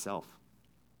even myself.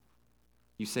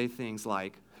 You say things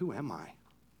like, who am I?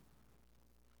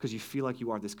 Because you feel like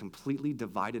you are this completely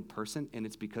divided person, and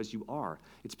it's because you are.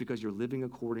 It's because you're living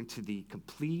according to the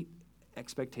complete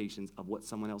expectations of what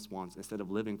someone else wants instead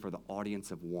of living for the audience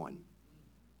of one.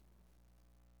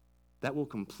 That will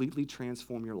completely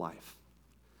transform your life.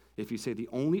 If you say the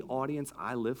only audience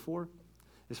I live for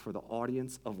is for the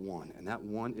audience of one, and that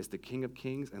one is the King of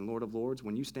Kings and Lord of Lords.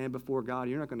 When you stand before God,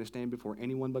 you're not going to stand before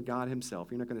anyone but God himself.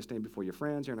 You're not going to stand before your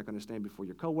friends. You're not going to stand before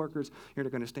your coworkers. You're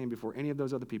not going to stand before any of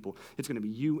those other people. It's going to be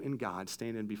you and God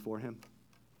standing before him.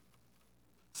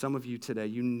 Some of you today,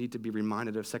 you need to be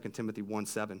reminded of 2 Timothy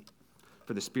 1:7.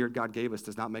 For the Spirit God gave us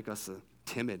does not make us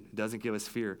timid, doesn't give us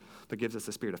fear, but gives us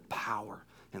a spirit of power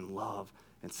and love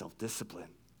and self-discipline.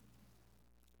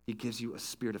 He gives you a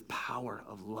spirit of power,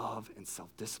 of love, and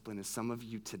self-discipline. And some of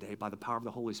you today, by the power of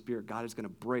the Holy Spirit, God is going to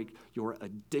break your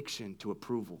addiction to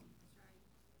approval.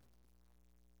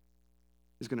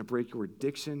 He's going to break your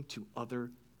addiction to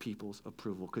other people's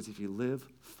approval. Because if you live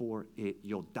for it,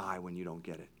 you'll die when you don't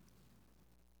get it.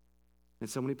 And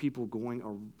so many people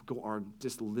are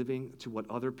just living to what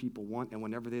other people want, and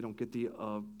whenever they don't get the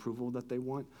approval that they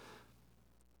want,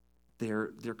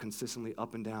 they're consistently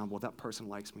up and down. Well, that person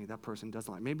likes me, that person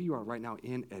doesn't like me. Maybe you are right now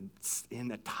in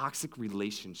a toxic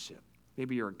relationship.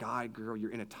 Maybe you're a guy, girl,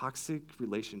 you're in a toxic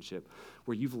relationship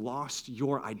where you've lost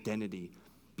your identity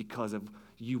because of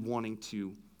you wanting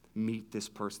to meet this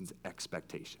person's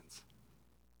expectations.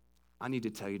 I need to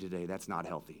tell you today, that's not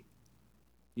healthy.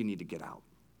 You need to get out.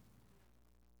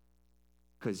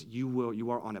 Because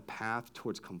you are on a path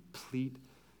towards complete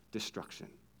destruction.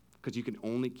 Because you can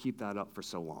only keep that up for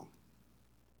so long.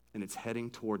 And it's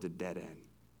heading towards a dead end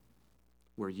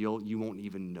where you won't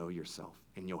even know yourself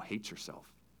and you'll hate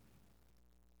yourself.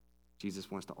 Jesus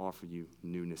wants to offer you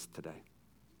newness today.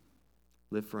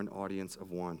 Live for an audience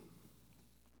of one.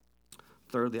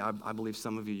 Thirdly, I believe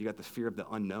some of you got the fear of the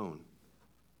unknown.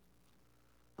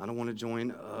 I don't want to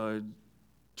join a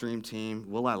dream team.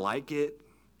 Will I like it?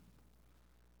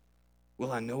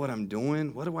 Will I know what I'm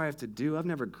doing? What do I have to do? I've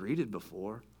never greeted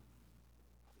before.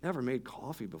 Never made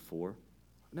coffee before.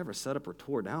 I've never set up or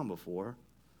tore down before.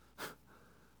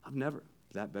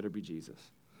 That better be Jesus.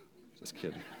 Just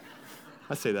kidding.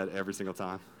 I say that every single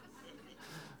time.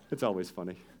 It's always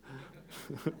funny.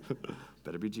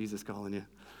 Better be Jesus calling you,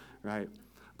 right?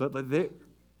 But that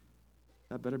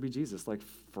better be Jesus,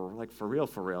 for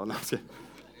real. No,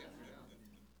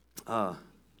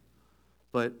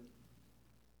 but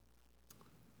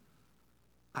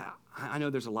I know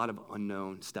there's a lot of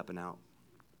unknown stepping out.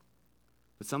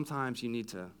 But sometimes you need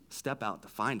to step out to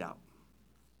find out.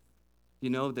 You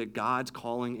know that God's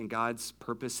calling and God's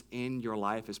purpose in your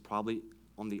life is probably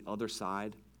on the other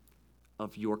side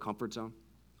of your comfort zone.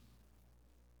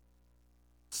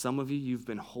 Some of you, you've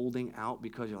been holding out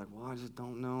because you're like, well, I just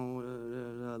don't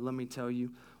know. Let me tell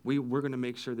you, we're going to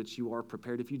make sure that you are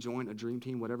prepared. If you join a dream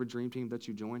team, whatever dream team that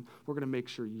you join, we're going to make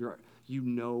sure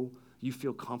you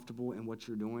feel comfortable in what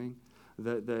you're doing.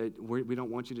 We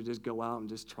don't want you to just go out and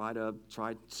just try to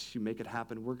make it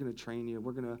happen. We're going to train you.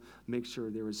 We're going to make sure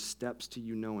there is steps to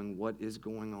you knowing what is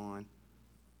going on.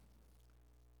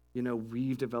 You know,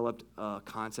 we've developed a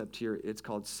concept here. It's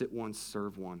called Sit One,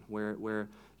 Serve One, where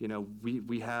you know,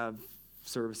 we have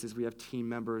services. We have team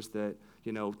members that,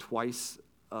 you know, twice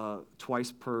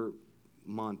per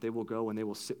month, they will go and they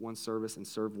will sit one service and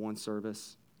serve one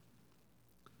service.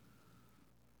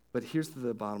 But here's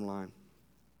the bottom line.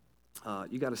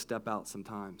 You got to step out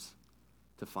sometimes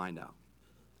to find out.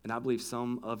 And I believe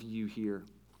some of you here,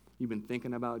 you've been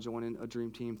thinking about joining a dream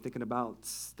team, thinking about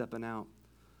stepping out.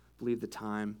 I believe the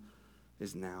time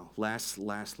is now.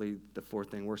 Lastly, the fourth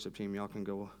thing, worship team, y'all can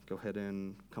go ahead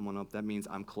and come on up. That means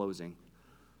I'm closing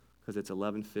because it's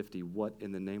 11:50. What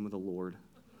in the name of the Lord?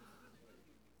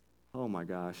 Oh my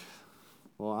gosh.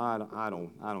 Well, I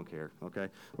don't care. Okay,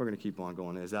 we're gonna keep on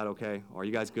going. Is that okay? Are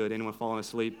you guys good? Anyone falling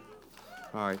asleep?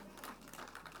 All right.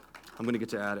 I'm going to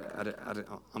get you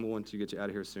I'm going to get you out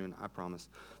of here soon, I promise.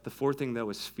 The fourth thing,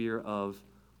 though, is fear of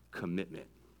commitment.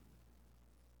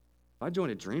 If I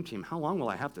join a dream team, how long will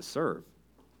I have to serve?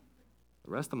 The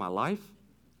rest of my life?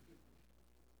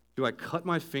 Do I cut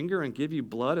my finger and give you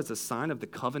blood as a sign of the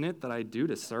covenant that I do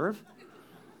to serve?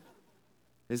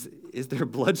 Is there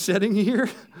bloodshedding here?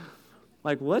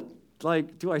 Like what?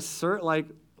 Like, do I serve? Like,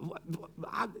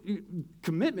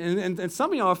 commitment, and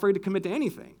some of y'all are afraid to commit to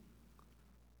anything.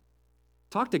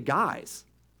 Talk to guys.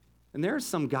 And there are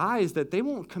some guys that they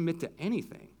won't commit to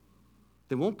anything.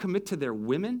 They won't commit to their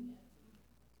women.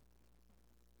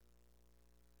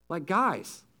 Like,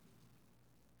 guys,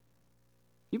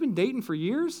 you've been dating for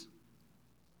years?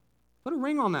 Put a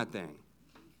ring on that thing.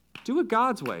 Do it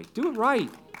God's way. Do it right.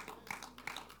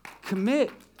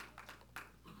 Commit.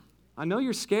 I know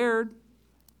you're scared.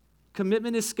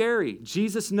 Commitment is scary.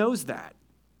 Jesus knows that.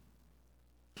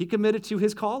 He committed to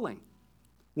his calling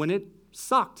when it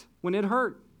sucked, when it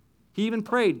hurt. He even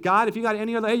prayed, God, if you got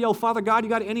any other, hey, yo, Father God, you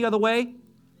got any other way?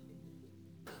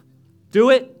 Do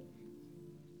it.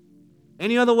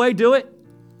 Any other way, do it.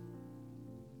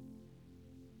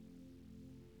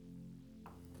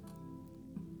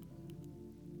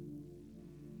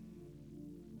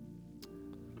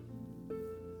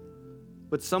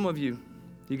 But some of you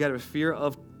got a fear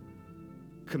of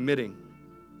committing.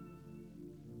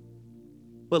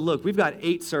 But look, we've got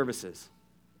 8 services,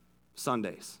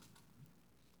 Sundays.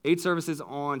 8 services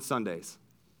on Sundays.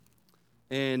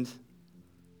 And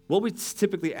What we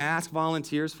typically ask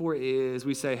volunteers for is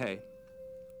we say, hey,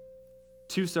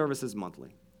 2 services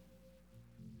monthly.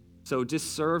 So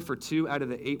just serve for 2 out of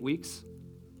the 8 weeks,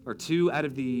 or 2 out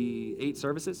of the 8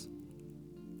 services.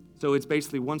 So it's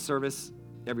basically 1 service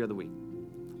every other week.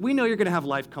 We know you're going to have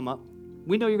life come up.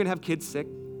 We know you're going to have kids sick.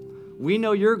 We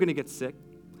know you're going to get sick.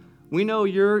 We know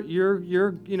you're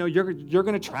going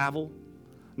to travel.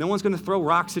 No one's going to throw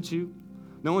rocks at you.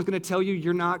 No one's going to tell you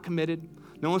you're not committed.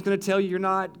 No one's going to tell you you're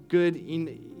not good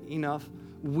enough.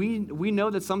 We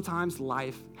know that sometimes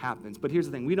life happens, but here's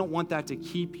the thing. We don't want that to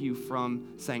keep you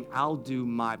from saying, I'll do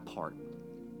my part.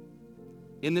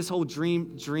 In this whole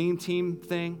dream team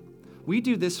thing, we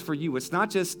do this for you. It's not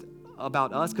just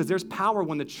about us, because there's power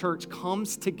when the church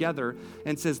comes together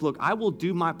and says, look, I will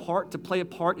do my part to play a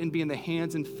part in being the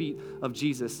hands and feet of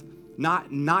Jesus. Not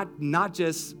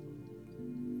just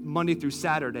Monday through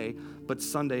Saturday, but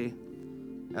Sunday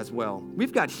as well.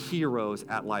 We've got heroes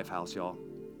at Lifehouse, y'all.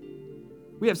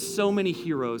 We have so many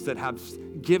heroes that have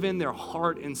given their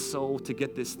heart and soul to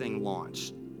get this thing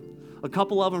launched. A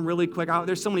couple of them really quick.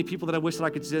 There's so many people that I wish that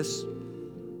I could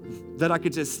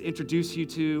just introduce you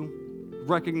to,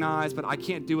 recognize, but I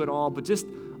can't do it all. But just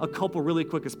a couple really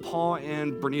quick is Paul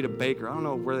and Bernita Baker. I don't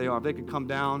know where they are. If they could come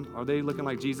down. Are they looking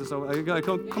like Jesus over there?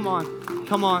 Come on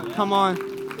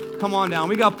down.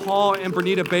 We got Paul and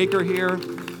Bernita Baker here.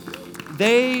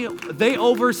 They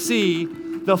oversee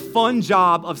the fun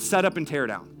job of set up and tear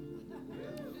down.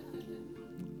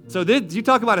 So you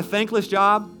talk about a thankless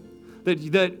job,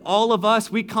 that all of us,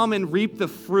 we come and reap the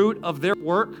fruit of their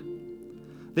work.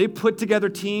 They put together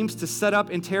teams to set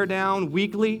up and tear down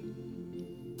weekly.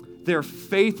 They're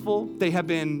faithful. They have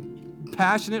been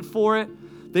passionate for it.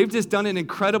 They've just done an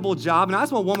incredible job. And I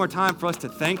just want one more time for us to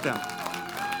thank them.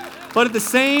 But at the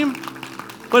same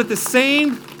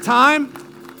time,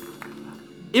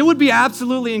 it would be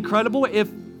absolutely incredible if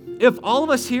all of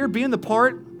us here, being the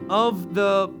part of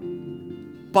the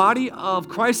body of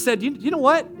Christ, said, you know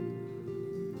what?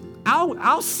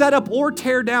 I'll set up or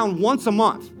tear down once a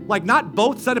month. Like, not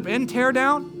both set up and tear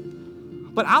down,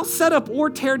 but I'll set up or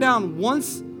tear down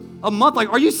once a month. Like,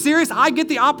 are you serious? I get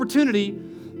the opportunity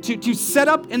to set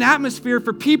up an atmosphere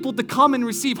for people to come and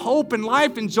receive hope and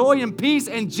life and joy and peace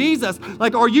and Jesus.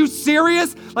 Like, are you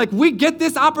serious? Like, we get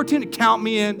this opportunity. Count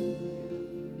me in.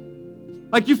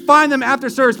 Like, you find them after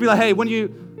service, be like, hey, when do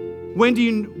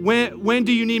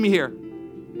you need me here?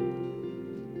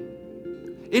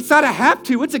 It's not a have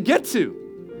to, it's a get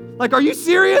to. Like, are you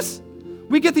serious?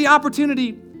 We get the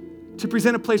opportunity to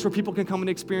present a place where people can come and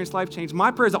experience life change.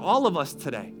 My prayer is that all of us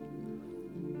today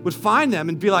would find them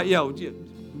and be like, yo,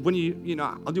 when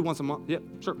I'll do once a month. Yeah,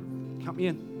 sure, count me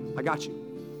in. I got you.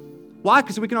 Why?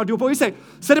 Because we can all do it. But we say,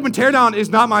 set up and tear down is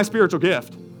not my spiritual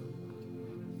gift.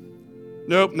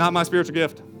 Nope, not my spiritual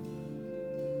gift.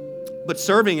 But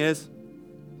serving is.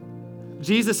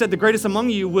 Jesus said the greatest among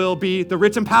you will be the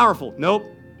rich and powerful. Nope.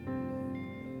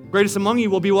 Greatest among you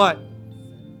will be what?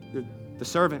 The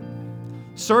servant.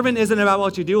 Servant isn't about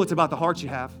what you do, it's about the heart you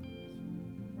have.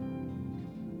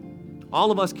 All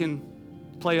of us can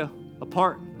play a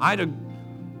part. I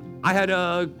had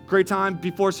a great time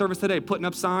before service today, putting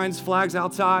up signs, flags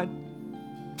outside.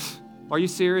 Are you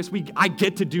serious? I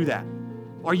get to do that.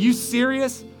 Are you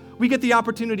serious? We get the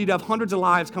opportunity to have hundreds of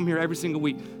lives come here every single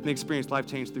week and experience life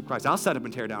change through Christ. I'll set up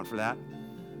and tear down for that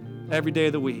every day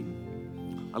of the week.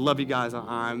 I love you guys.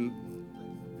 I'm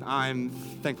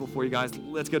thankful for you guys.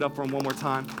 Let's get up for them one more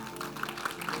time.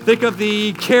 Think of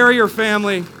the Carrier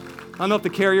family. I don't know if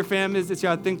the Carrier family is this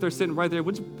year. I think they're sitting right there.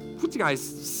 Would you guys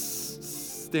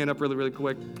stand up really, really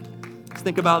quick? Just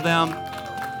think about them.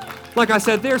 Like I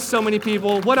said, there's so many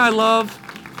people. What I love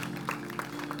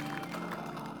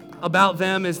about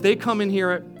them is they come in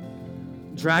here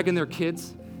dragging their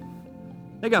kids.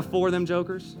 They got 4 of them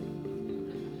jokers.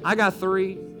 I got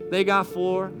 3. They got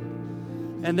 4.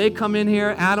 And they come in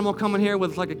here. Adam will come in here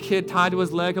with like a kid tied to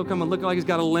his leg. He'll come and look like he's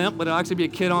got a limp, but it'll actually be a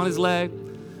kid on his leg.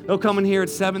 They'll come in here at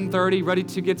 7:30, ready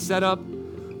to get set up,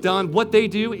 done. What they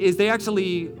do is they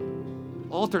actually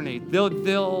alternate.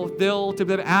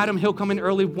 Adam, he'll come in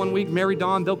early one week. Mary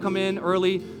Dawn, they'll come in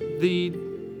early the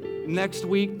next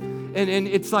week. And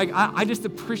it's like, I just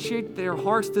appreciate their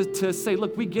hearts to say,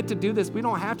 look, we get to do this. We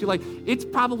don't have to. Like, it's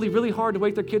probably really hard to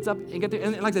wake their kids up and get there.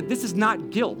 And like I said, this is not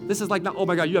guilt. This is like, not, oh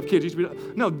my God, you have kids. You should be.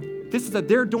 No, this is that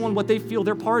they're doing what they feel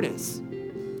their part is.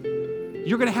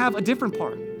 You're going to have a different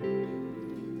part.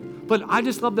 But I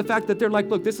just love the fact that they're like,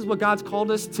 look, this is what God's called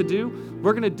us to do.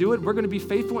 We're going to do it. We're going to be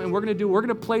faithful, and we're going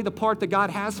to play the part that God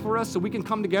has for us so we can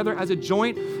come together as a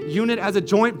joint unit, as a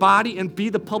joint body, and be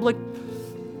the public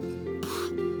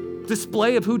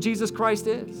display of who Jesus Christ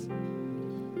is.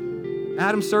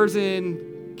 Adam serves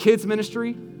in kids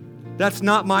ministry. That's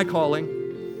not my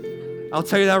calling. I'll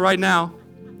tell you that right now.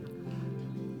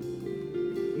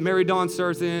 Mary Dawn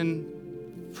serves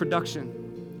in production.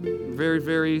 Very,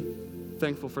 very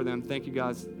thankful for them. Thank you,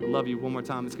 guys. I love you. One more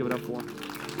time. Let's give it up for them.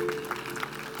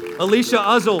 Alicia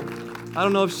Uzzle. I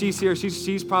don't know if she's here.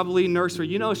 She's probably nursery.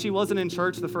 You know, she wasn't in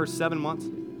church the first 7 months.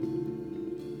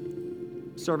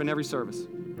 Serving every service.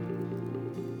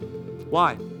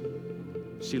 Why?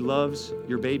 She loves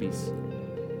your babies.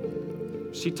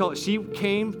 She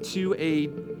came to a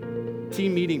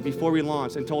team meeting before we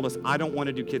launched and told us, I don't want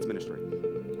to do kids ministry.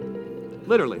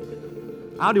 Literally.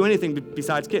 I'll do anything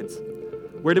besides kids.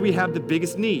 Where do we have the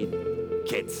biggest need?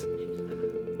 Kids.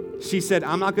 She said,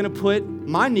 I'm not going to put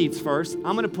my needs first.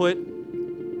 I'm going to put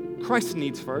Christ's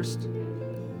needs first.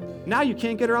 Now you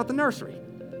can't get her out the nursery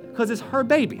because it's her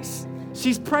babies.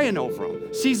 She's praying over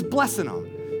them. She's blessing them.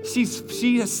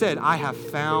 She has said, I have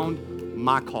found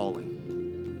my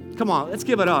calling. Come on, let's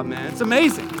give it up, man. It's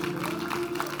amazing.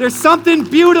 There's something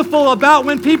beautiful about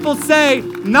when people say,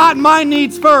 not my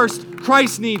needs first,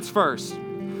 Christ's needs first.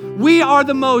 We are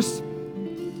the most,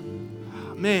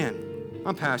 man,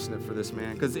 I'm passionate for this,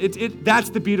 man, because that's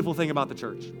the beautiful thing about the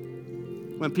church.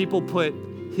 When people put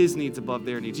his needs above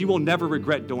their needs, you will never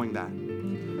regret doing that.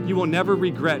 You will never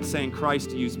regret saying,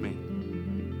 Christ, use me.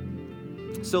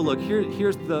 So look,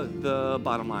 here's the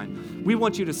bottom line. We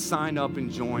want you to sign up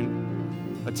and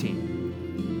join a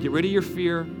team. Get rid of your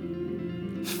fear.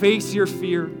 Face your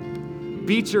fear.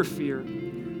 Beat your fear.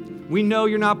 We know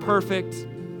you're not perfect.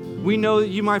 We know that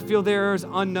you might feel there's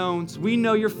unknowns. We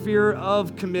know your fear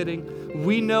of committing.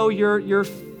 We know your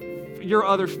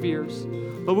other fears.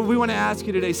 But we want to ask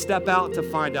you today, step out to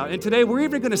find out. And today, we're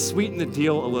even going to sweeten the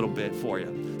deal a little bit for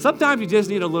you. Sometimes you just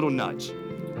need a little nudge.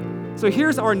 So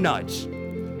here's our nudge.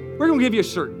 We're going to give you a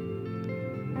shirt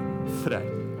today.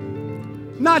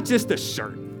 Not just a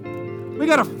shirt. We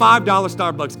got a $5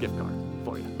 Starbucks gift card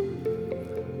for you.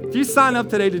 If you sign up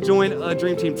today to join a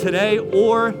Dream Team today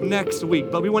or next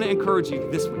week, but we want to encourage you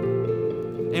this week.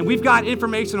 And we've got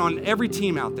information on every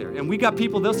team out there. And we got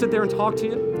people, they'll sit there and talk to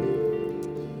you.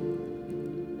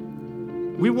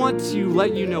 We want to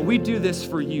let you know we do this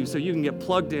for you so you can get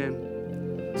plugged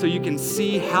in, so you can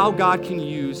see how God can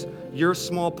use your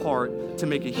small part to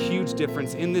make a huge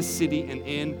difference in this city and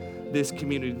in this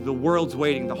community. The world's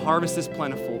waiting. The harvest is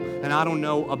plentiful. And I don't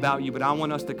know about you, but I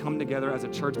want us to come together as a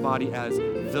church body, as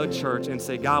the church, and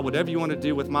say, God, whatever you want to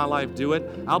do with my life, do it.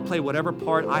 I'll play whatever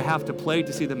part I have to play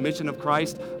to see the mission of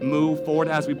Christ move forward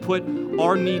as we put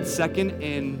our needs second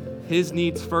and his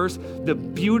needs first. The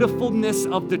beautifulness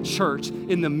of the church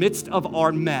in the midst of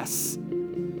our mess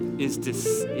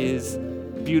is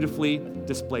beautifully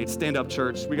displayed. Stand up,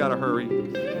 church. We got to hurry.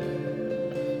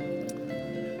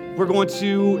 We're going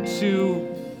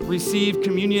to receive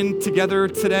communion together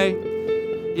today.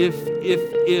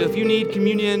 If you need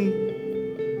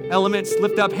communion elements,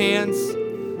 lift up hands.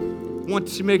 Want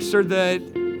to make sure that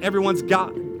everyone's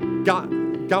got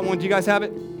one. Do you guys have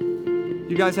it?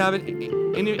 You guys have it?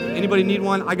 Anybody need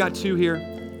one? I got two here.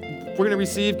 We're going to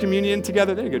receive communion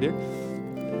together. There you go, dear.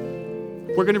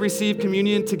 We're going to receive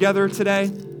communion together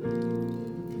today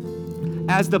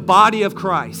as the body of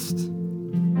Christ.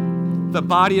 The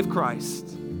body of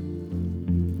Christ.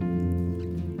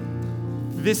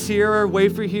 This here,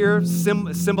 wafer here,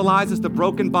 symbolizes the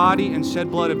broken body and shed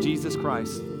blood of Jesus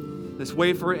Christ. This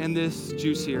wafer and this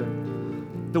juice here.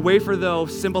 The wafer, though,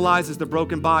 symbolizes the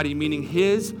broken body, meaning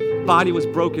his body was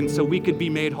broken so we could be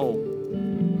made whole.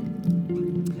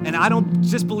 And I don't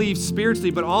just believe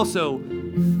spiritually, but also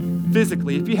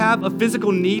physically. If you have a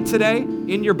physical need today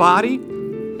in your body,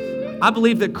 I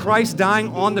believe that Christ dying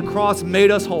on the cross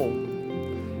made us whole.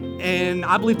 And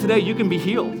I believe today you can be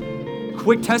healed.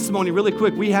 Quick testimony, really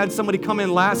quick. We had somebody come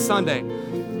in last Sunday.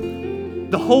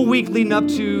 The whole week leading up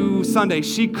to Sunday,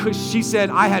 she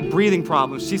said, I had breathing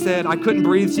problems. She said, I couldn't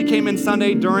breathe. She came in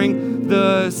Sunday during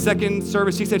the second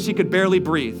service. She said she could barely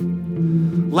breathe.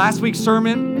 Last week's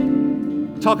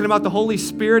sermon, talking about the Holy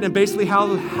Spirit and basically how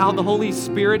the Holy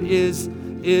Spirit is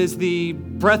the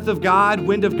breath of God,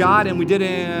 wind of God. And we did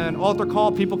an altar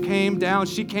call. People came down.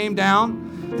 She came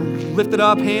down, lifted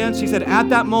up hands. She said at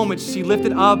that moment, she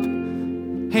lifted up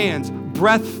hands.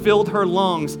 Breath filled her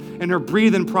lungs, and her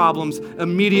breathing problems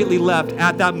immediately left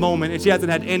at that moment, and she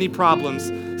hasn't had any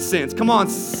problems since. Come on,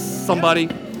 somebody.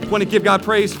 I want to give God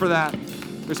praise for that.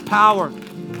 There's power.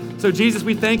 So, Jesus,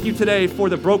 we thank you today for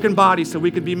the broken body so we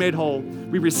could be made whole.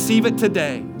 We receive it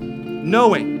today,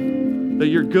 knowing that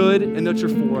you're good and that you're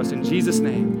for us. In Jesus'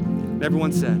 name, and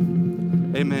everyone said,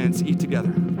 amen. Let's eat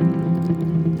together.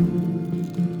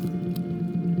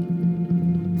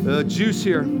 The juice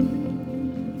here.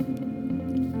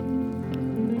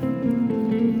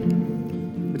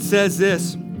 says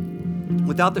this,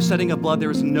 without the shedding of blood, there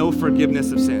is no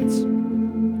forgiveness of sins.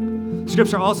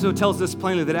 Scripture also tells us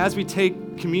plainly that as we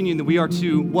take communion, that we are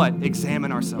to what?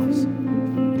 Examine ourselves.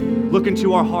 Look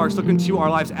into our hearts, look into our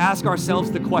lives. Ask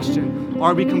ourselves the question,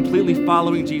 are we completely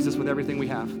following Jesus with everything we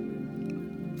have?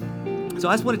 So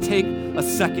I just want to take a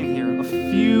second here, a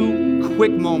few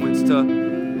quick moments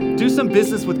to do some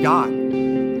business with God.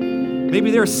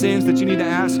 Maybe there are sins that you need to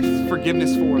ask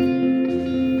forgiveness for.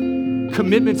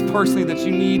 Commitments personally that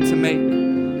you need to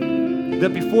make.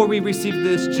 That before we receive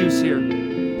this juice here,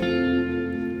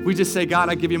 we just say, God,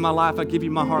 I give you my life, I give you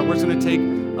my heart. We're just going to take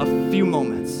a few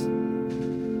moments.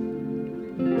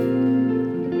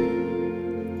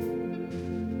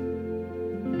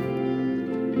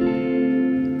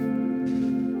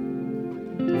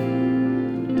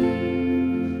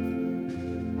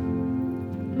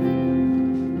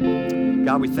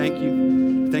 God, we thank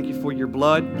you. Thank you for your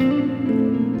blood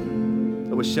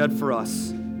that was shed for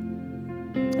us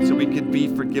so we could be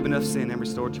forgiven of sin and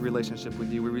restored to relationship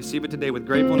with you. We receive it today with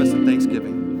gratefulness and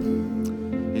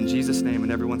thanksgiving. In Jesus' name,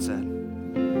 and everyone said,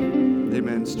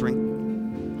 amen. Strength.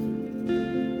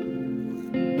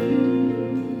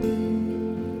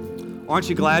 Aren't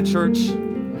you glad, church,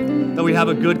 that we have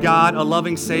a good God, a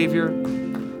loving Savior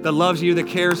that loves you, that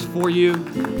cares for you?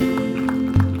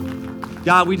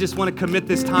 God, we just want to commit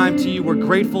this time to you. We're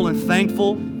grateful and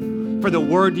thankful for the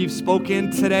word you've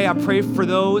spoken today. I pray for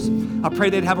those. I pray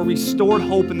they'd have a restored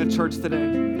hope in the church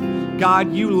today.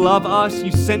 God, you love us.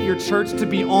 You sent your church to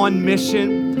be on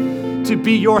mission, to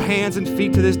be your hands and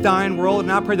feet to this dying world.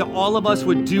 And I pray that all of us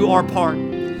would do our part,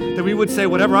 that we would say,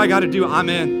 whatever I got to do, I'm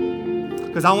in.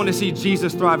 Because I want to see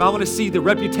Jesus thrive. I want to see the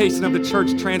reputation of the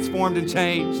church transformed and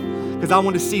changed. Because I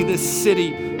want to see this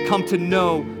city come to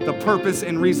know the purpose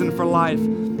and reason for life,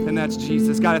 and that's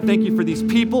Jesus. God, I thank you for these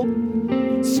people.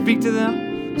 Speak to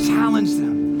them, challenge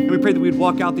them. And we pray that we'd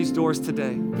walk out these doors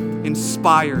today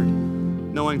inspired,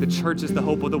 knowing the church is the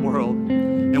hope of the world,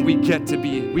 and we get to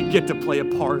play a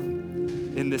part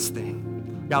in this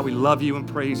thing. God, we love you and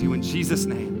praise you in Jesus'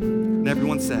 name. And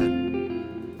everyone said,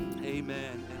 amen and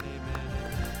amen.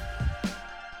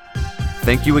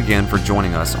 Thank you again for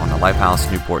joining us on the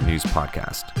Lifehouse Newport News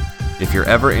podcast. If you're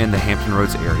ever in the Hampton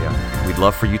Roads area, we'd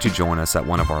love for you to join us at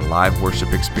one of our live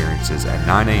worship experiences at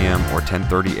 9 a.m. or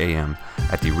 10:30 a.m.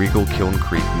 at the Regal Kiln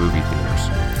Creek movie theaters.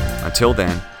 Until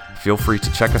then, feel free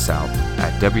to check us out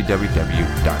at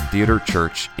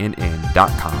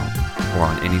www.theaterchurchnn.com or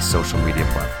on any social media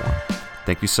platform.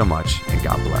 Thank you so much, and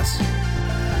God bless.